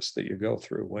process that you go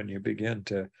through when you begin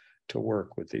to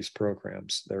work with these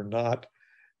programs. They're not.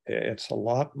 It's a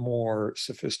lot more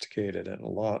sophisticated and a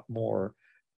lot more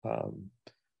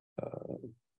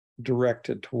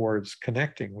directed towards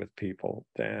connecting with people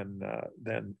than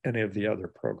any of the other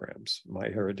programs.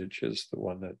 MyHeritage is the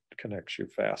one that connects you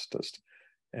fastest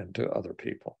and to other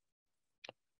people.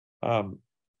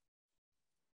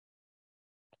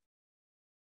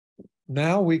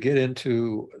 Now we get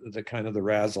into the kind of the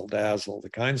razzle dazzle, the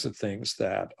kinds of things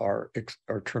that are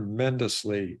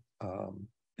tremendously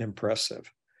impressive.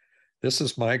 This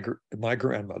is my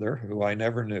grandmother, who I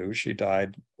never knew. She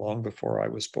died long before I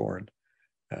was born.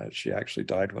 She actually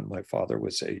died when my father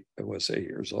was 8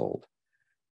 years old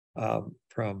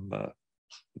from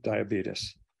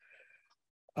diabetes.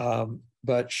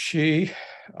 But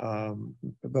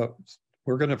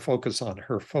we're going to focus on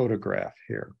her photograph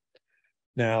here.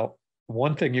 Now,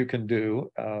 one thing you can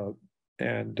do,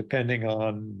 and depending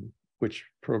on which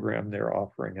program they're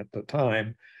offering at the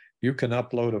time, you can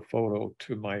upload a photo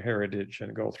to MyHeritage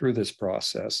and go through this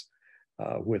process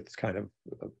with kind of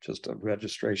just a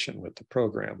registration with the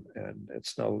program, and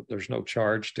there's no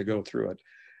charge to go through it.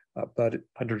 But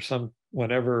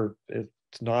whenever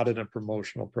it's not in a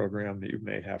promotional program, you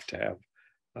may have to have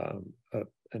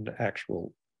an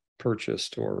actual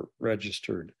purchased or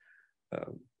registered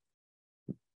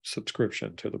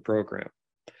subscription to the program.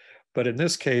 But in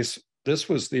this case, this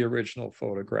was the original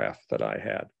photograph that I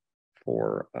had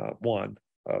for one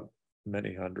of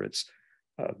many hundreds.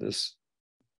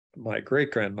 My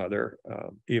great-grandmother,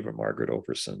 Eva Margaret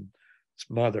Overson's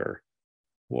mother,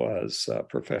 was a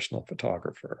professional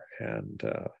photographer, and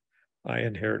I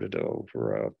inherited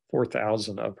over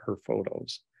 4,000 of her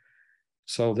photos.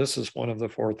 So this is one of the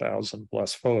 4,000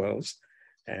 plus photos,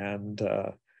 and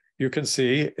you can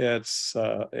see it's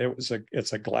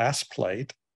a glass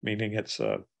plate, meaning it's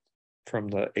from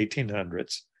the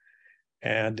 1800s,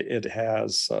 and it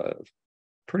has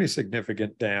pretty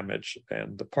significant damage.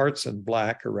 And the parts in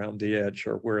black around the edge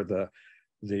are where the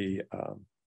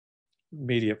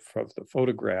media of the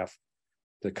photograph,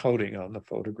 the coating on the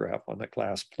photograph on the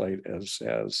glass plate has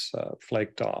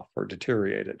flaked off or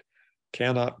deteriorated,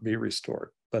 cannot be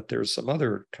restored. But there's some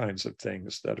other kinds of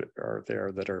things that are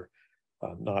there that are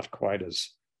not quite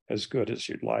as good as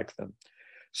you'd like them.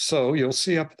 So you'll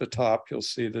see up at the top, you'll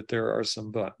see that there are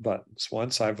some buttons.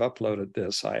 Once I've uploaded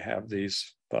this, I have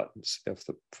these buttons. If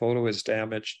the photo is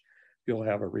damaged, you'll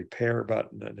have a repair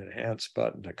button, an enhance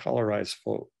button, a colorize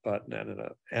button, and an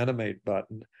animate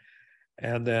button.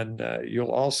 And then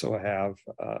you'll also have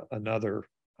another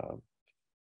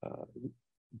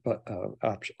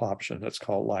option that's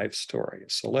called Live Story.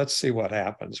 So let's see what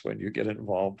happens when you get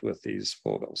involved with these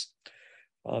photos.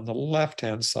 On the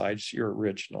left-hand side is your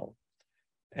original.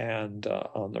 And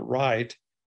on the right,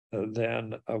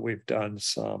 then we've done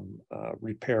some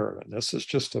repair. And this is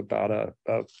just about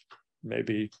a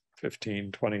maybe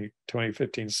 15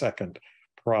 second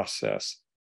process,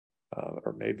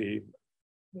 or maybe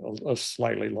a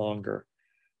slightly longer.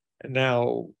 And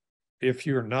now, if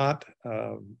you're not,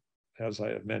 as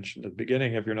I had mentioned at the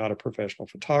beginning, if you're not a professional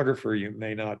photographer, you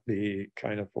may not be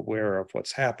kind of aware of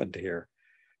what's happened here.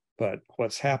 But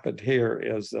what's happened here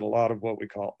is that a lot of what we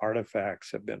call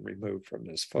artifacts have been removed from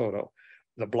this photo.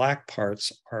 The black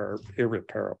parts are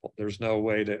irreparable. There's no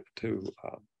way to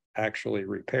actually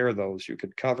repair those. You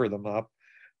could cover them up,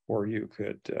 or you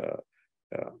could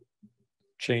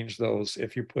change those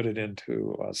if you put it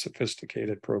into a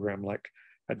sophisticated program like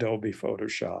Adobe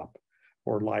Photoshop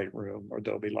or Lightroom or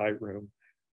Adobe Lightroom.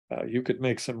 You could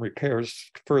make some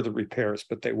further repairs,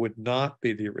 but they would not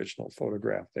be the original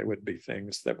photograph. They would be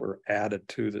things that were added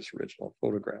to this original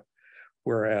photograph.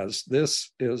 Whereas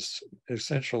this is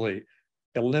essentially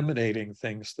eliminating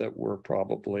things that were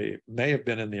probably may have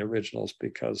been in the originals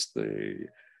because the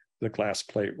glass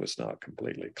plate was not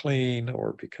completely clean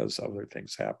or because other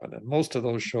things happened. And most of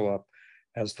those show up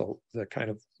as the kind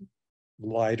of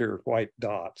lighter white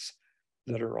dots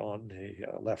that are on the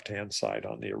left-hand side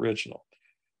on the original.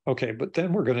 Okay, but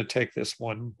then we're going to take this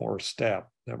one more step,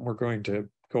 and we're going to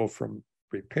go from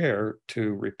repair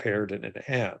to repaired and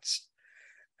enhanced.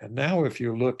 And now if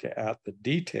you look at the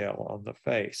detail on the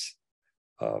face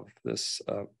of this,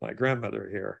 my grandmother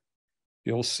here,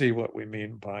 you'll see what we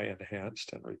mean by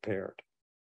enhanced and repaired.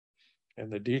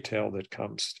 And the detail that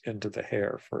comes into the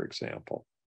hair, for example.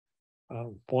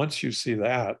 Once you see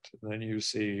that, then you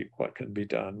see what can be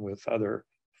done with other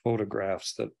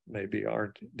photographs that maybe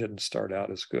didn't start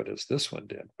out as good as this one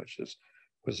did, which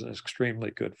was an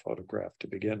extremely good photograph to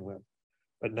begin with.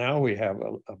 But now we have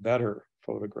a better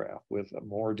photograph with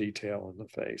more detail in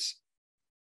the face.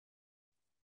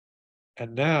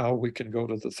 And now we can go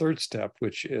to the third step,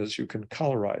 which is you can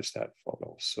colorize that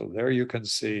photo. So there you can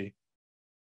see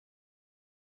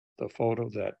the photo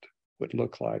that would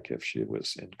look like if she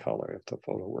was in color, if the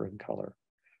photo were in color.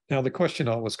 Now, the question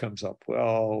always comes up,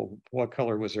 well, what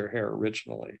color was her hair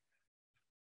originally?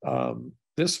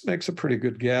 This makes a pretty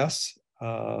good guess.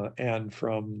 And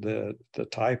from the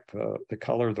type, the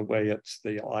color, the way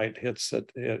the light hits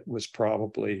it, it was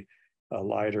probably a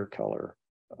lighter color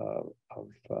of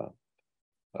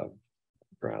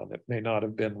brown. It may not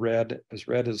have been red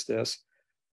as this,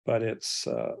 but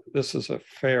this is a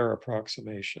fair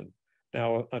approximation.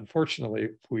 Now, unfortunately,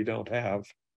 we don't have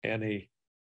any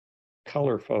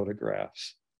color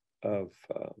photographs of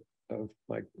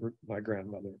my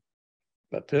grandmother,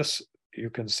 but this you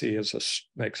can see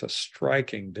makes a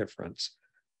striking difference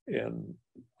in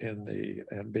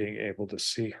being able to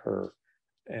see her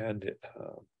and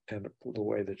the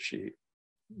way that she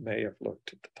may have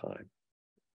looked at the time.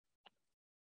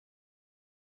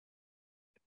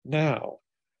 Now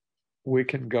we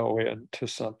can go into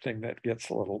something that gets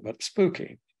a little bit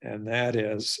spooky, and that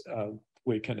is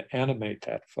we can animate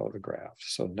that photograph.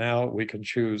 So now we can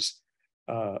choose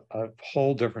a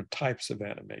whole different types of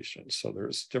animations. So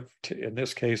there's in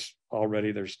this case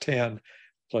already there's 10,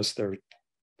 plus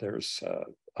there's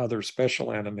other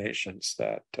special animations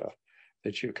that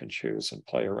you can choose and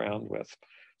play around with.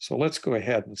 So let's go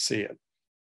ahead and see it.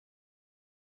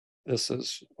 This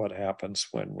is what happens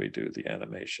when we do the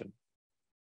animation.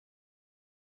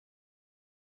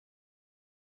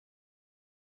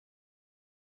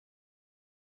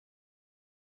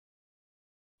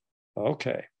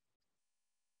 Okay.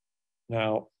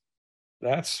 Now,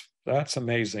 that's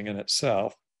amazing in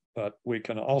itself, but we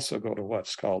can also go to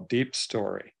what's called Deep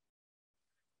Story.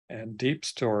 And Deep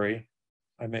Story,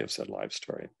 I may have said Live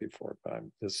Story before, but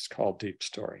this is called Deep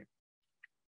Story.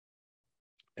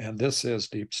 And this is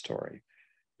Deep Story.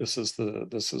 This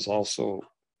is also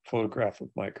a photograph of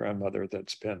my grandmother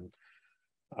that's been,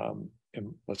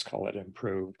 let's call it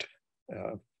improved.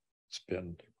 It's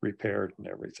been repaired and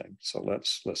everything. So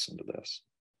let's listen to this.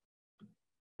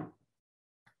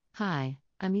 Hi,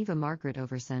 I'm Eva Margaret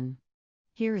Overson.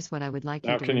 Here is what I would like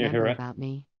Now, you to can you hear remember it? about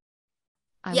me.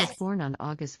 I Yes. was born on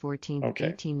August 14, Okay.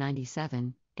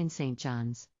 1897, in St.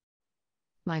 John's.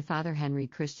 My father, Henry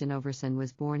Christian Overson,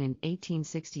 was born in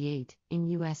 1868, in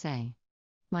USA.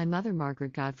 My mother,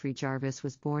 Margaret Godfrey Jarvis,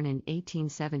 was born in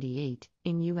 1878,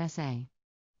 in USA.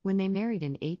 When they married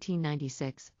in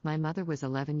 1896, my mother was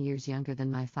 11 years younger than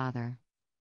my father.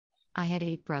 I had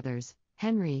 8 brothers: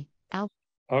 Henry, Albert.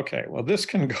 Okay, well, this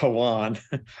can go on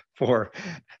for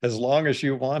as long as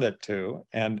you want it to,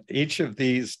 and each of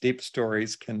these deep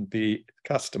stories can be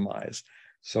customized.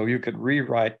 So you can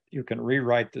rewrite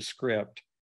the script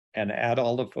and add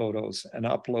all the photos and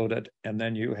upload it, and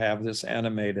then you have this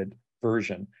animated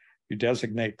version. You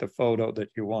designate the photo that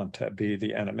you want to be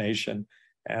the animation,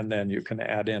 and then you can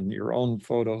add in your own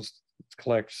photos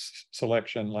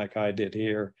selection like I did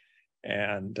here,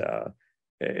 and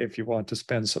if you want to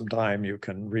spend some time, you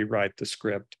can rewrite the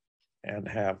script and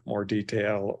have more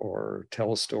detail or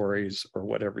tell stories or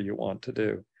whatever you want to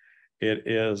do. It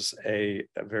is a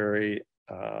very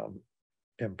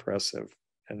impressive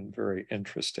and very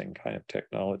interesting kind of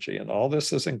technology. And all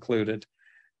this is included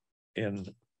in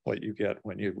what you get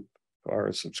when you are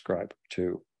a subscriber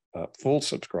to, full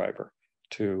subscriber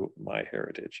to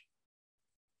MyHeritage.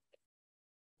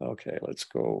 Okay, let's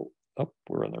go up.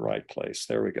 We're in the right place.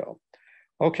 There we go.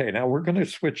 Okay, now we're going to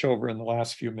switch over in the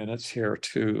last few minutes here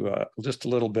to just a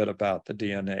little bit about the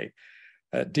DNA.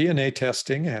 DNA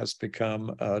testing has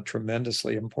become a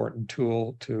tremendously important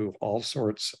tool to all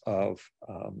sorts of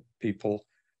people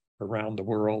around the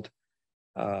world.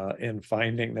 in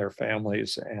finding their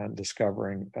families and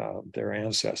discovering their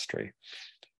ancestry.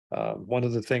 One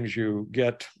of the things you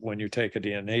get when you take a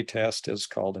DNA test is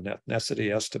called an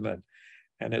ethnicity estimate.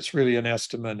 And it's really an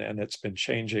estimate, and it's been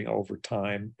changing over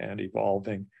time and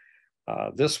evolving.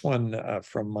 This one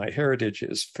from MyHeritage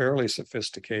is fairly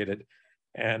sophisticated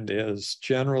and is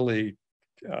generally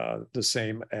the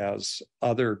same as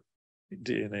other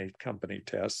DNA company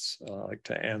tests, like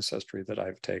to Ancestry that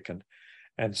I've taken.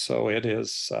 And so it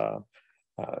is,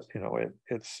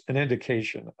 it's an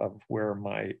indication of where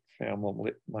my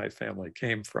family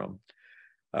came from.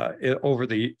 Over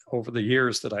the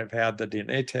years that I've had the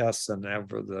DNA tests and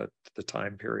over the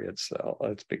time periods,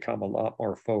 it's become a lot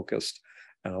more focused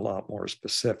and a lot more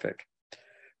specific.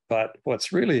 But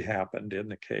what's really happened in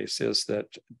the case is that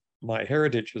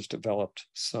MyHeritage has developed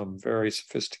some very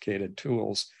sophisticated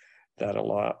tools that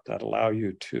allow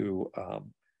you to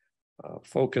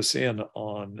focus in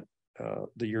on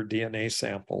your DNA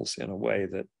samples in a way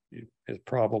that it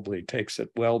probably takes it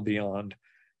well beyond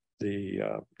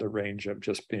the range of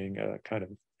just being a kind of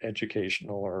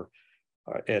educational or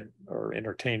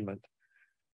entertainment.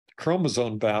 The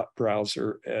Chromosome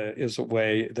browser is a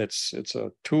way it's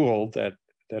a tool that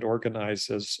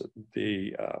organizes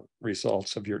the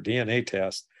results of your DNA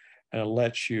test and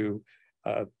lets you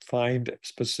find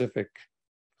specific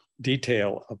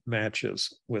detail of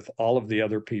matches with all of the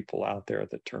other people out there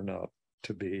that turn out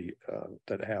to be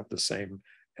that have the same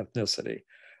ethnicity.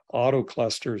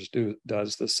 AutoClusters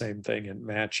does the same thing in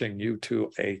matching you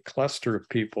to a cluster of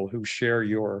people who share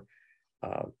your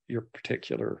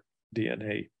particular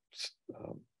DNA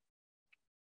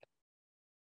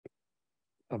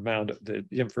amount of the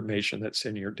information that's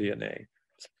in your DNA.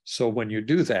 So when you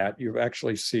do that, you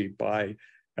actually see by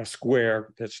a square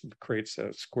that creates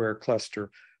a square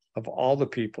cluster of all the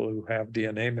people who have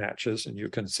DNA matches, and you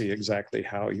can see exactly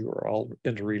how you are all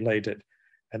interrelated.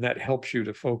 And that helps you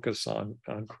to focus on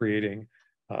creating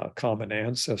common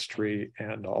ancestry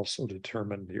and also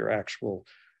determine your actual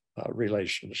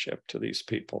relationship to these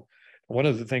people. One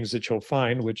of the things that you'll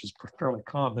find, which is fairly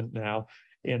common now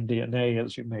in DNA,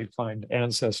 is you may find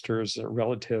ancestors or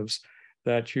relatives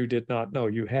that you did not know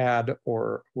you had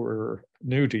or were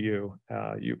new to you.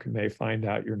 You may find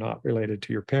out you're not related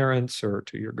to your parents or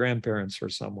to your grandparents or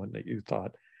someone that you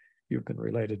thought you've been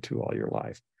related to all your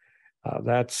life.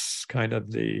 That's kind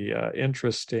of the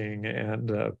interesting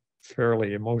and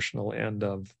fairly emotional end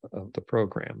of the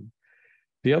program.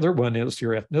 The other one is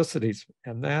your ethnicities,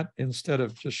 and that, instead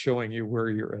of just showing you where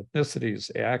your ethnicities,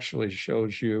 actually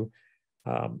shows you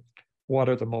what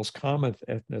are the most common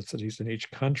ethnicities in each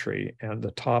country and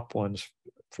the top ones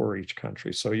for each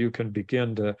country. So you can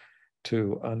begin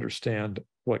to understand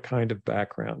what kind of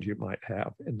background you might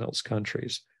have in those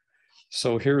countries.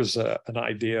 So here's an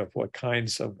idea of what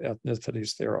kinds of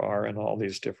ethnicities there are in all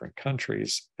these different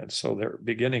countries. And so they're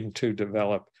beginning to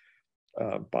develop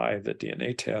by the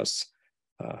DNA tests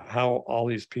how all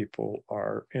these people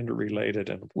are interrelated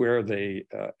and where the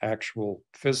actual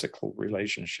physical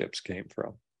relationships came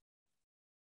from.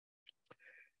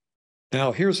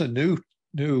 Now, here's a new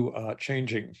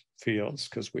changing fields,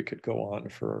 because we could go on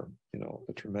for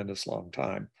a tremendous long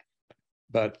time.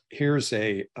 But here's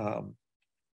a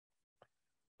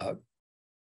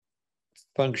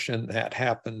function that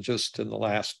happened just in the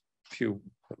last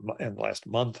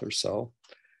month or so,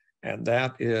 and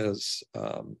that is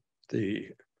the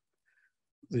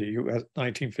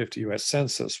 1950 U.S.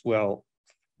 Census. Well,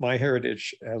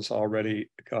 MyHeritage has already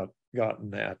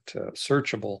gotten that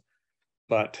searchable,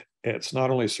 but it's not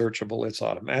only searchable, it's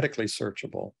automatically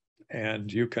searchable.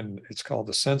 And it's called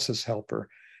the Census Helper.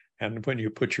 And when you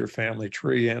put your family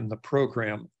tree in, the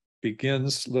program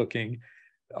begins looking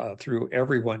through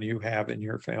everyone you have in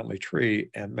your family tree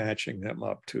and matching them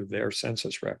up to their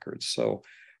census records. So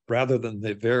rather than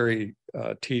the very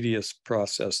tedious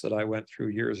process that I went through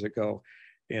years ago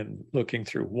in looking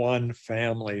through one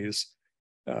family's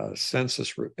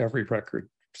census record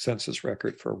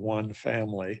for one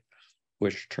family,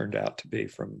 which turned out to be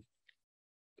from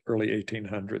early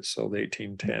 1800s, so the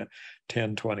 1810,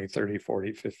 10, 20, 30,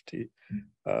 40, 50,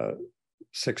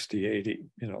 60, 80,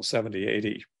 70,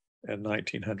 80, and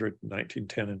 1900,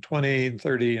 1910, and 20, and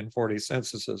 30, and 40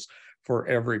 censuses for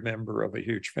every member of a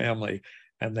huge family.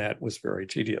 And that was very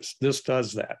tedious. This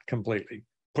does that completely.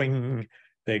 Bling,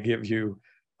 they give you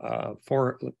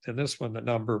in this one, the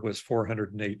number was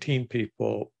 418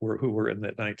 people who were in the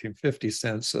 1950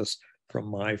 census from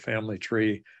my family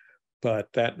tree.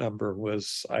 But that number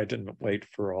was, I didn't wait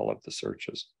for all of the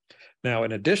searches. Now,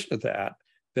 in addition to that,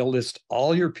 they'll list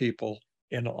all your people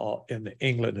in the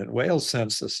England and Wales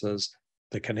censuses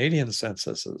the Canadian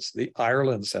censuses, the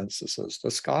Ireland censuses,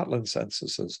 the Scotland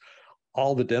censuses,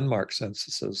 all the Denmark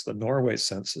censuses, the Norway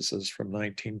censuses from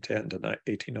 1910 to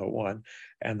 1801,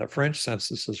 and the French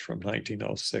censuses from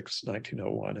 1906,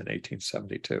 1901, and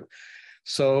 1872.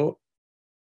 So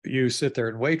you sit there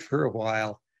and wait for a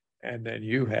while, and then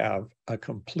you have a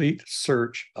complete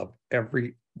search of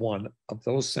every one of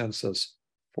those censuses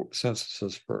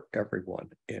for everyone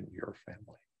in your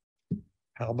family.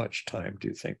 How much time do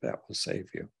you think that will save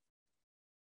you?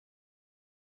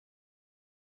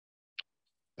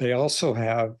 They also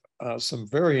have some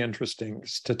very interesting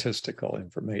statistical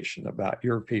information about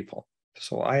your people.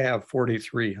 So I have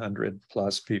 4,300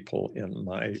 plus people in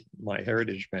my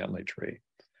heritage family tree.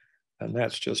 And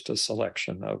that's just a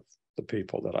selection of the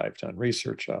people that I've done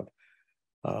research of.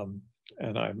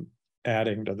 And I'm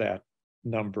adding to that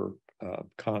number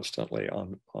constantly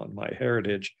on my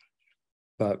heritage.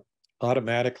 But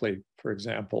automatically, for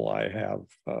example, I have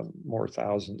more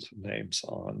thousands of names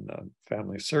on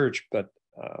Family Search, but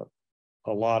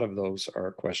a lot of those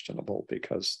are questionable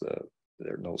because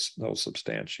there's no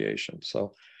substantiation.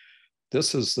 So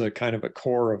this is the kind of a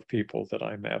core of people that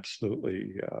I'm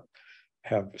absolutely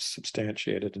have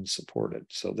substantiated and supported.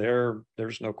 So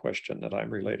there's no question that I'm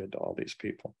related to all these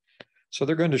people. So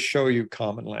they're going to show you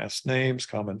common last names,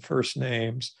 common first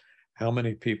names, how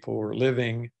many people were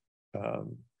living,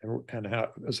 and how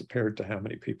as compared to how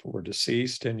many people were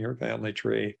deceased in your family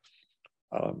tree.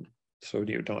 So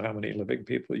do you know how many living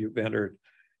people you've entered,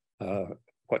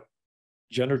 what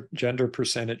gender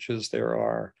percentages there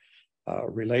are,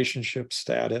 relationship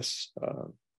status,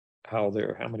 how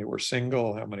many were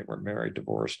single, how many were married,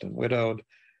 divorced, and widowed,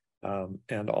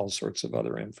 and all sorts of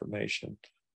other information.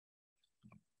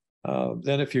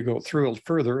 Then if you go through it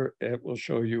further, it will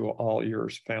show you all your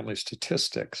family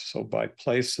statistics. So by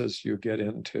places you get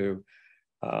into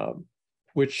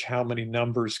how many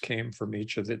numbers came from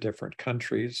each of the different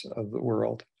countries of the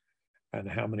world, and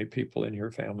how many people in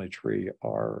your family tree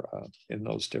are in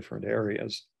those different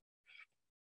areas.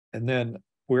 And then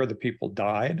where the people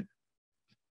died.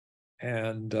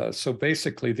 And so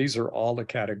basically, these are all the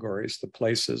categories: the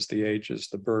places, the ages,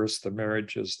 the births, the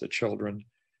marriages, the children,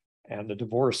 and the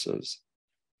divorces.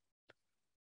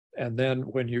 And then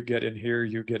when you get in here,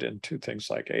 you get into things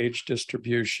like age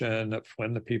distribution of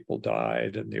when the people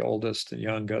died, and the oldest and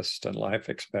youngest, and life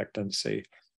expectancy.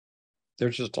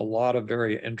 There's just a lot of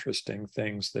very interesting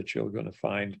things that you're going to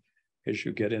find as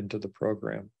you get into the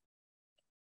program.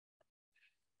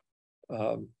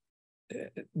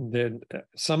 Then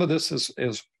some of this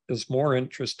is more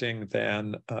interesting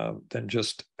than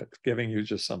just giving you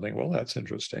just something, well, that's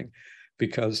interesting,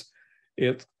 because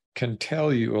it can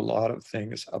tell you a lot of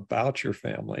things about your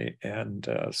family, and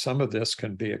some of this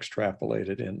can be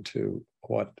extrapolated into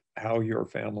how your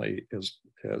family is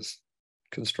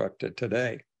constructed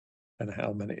today, and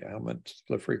how much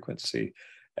the frequency,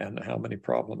 and how many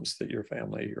problems that your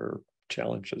family or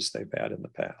challenges they've had in the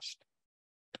past.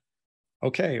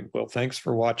 Okay, well, thanks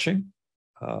for watching.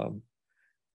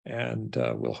 And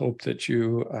we'll hope that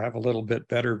you have a little bit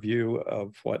better view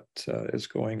of what is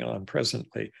going on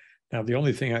presently. Now, the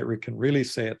only thing I can really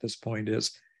say at this point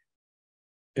is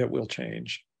it will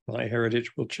change. My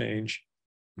heritage will change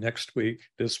next week,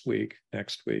 this week,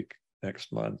 next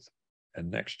month,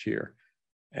 and next year.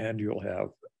 And you'll have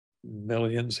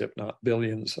millions, if not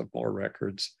billions, of more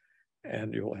records,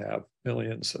 and you'll have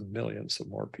millions and millions of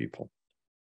more people.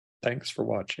 Thanks for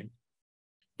watching.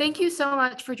 Thank you so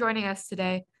much for joining us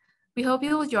today. We hope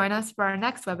you will join us for our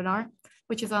next webinar,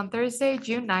 which is on Thursday,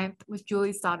 June 9th, with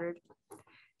Julie Stoddard.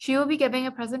 She will be giving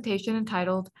a presentation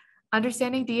entitled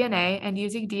Understanding DNA and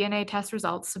Using DNA Test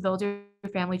Results to Build Your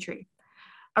Family Tree.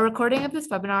 A recording of this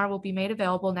webinar will be made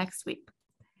available next week.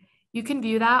 You can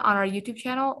view that on our YouTube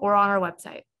channel or on our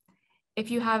website. If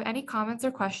you have any comments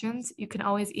or questions, you can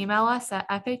always email us at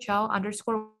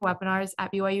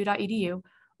fhl_webinars@byu.edu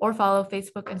or follow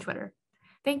Facebook and Twitter.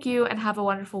 Thank you and have a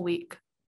wonderful week.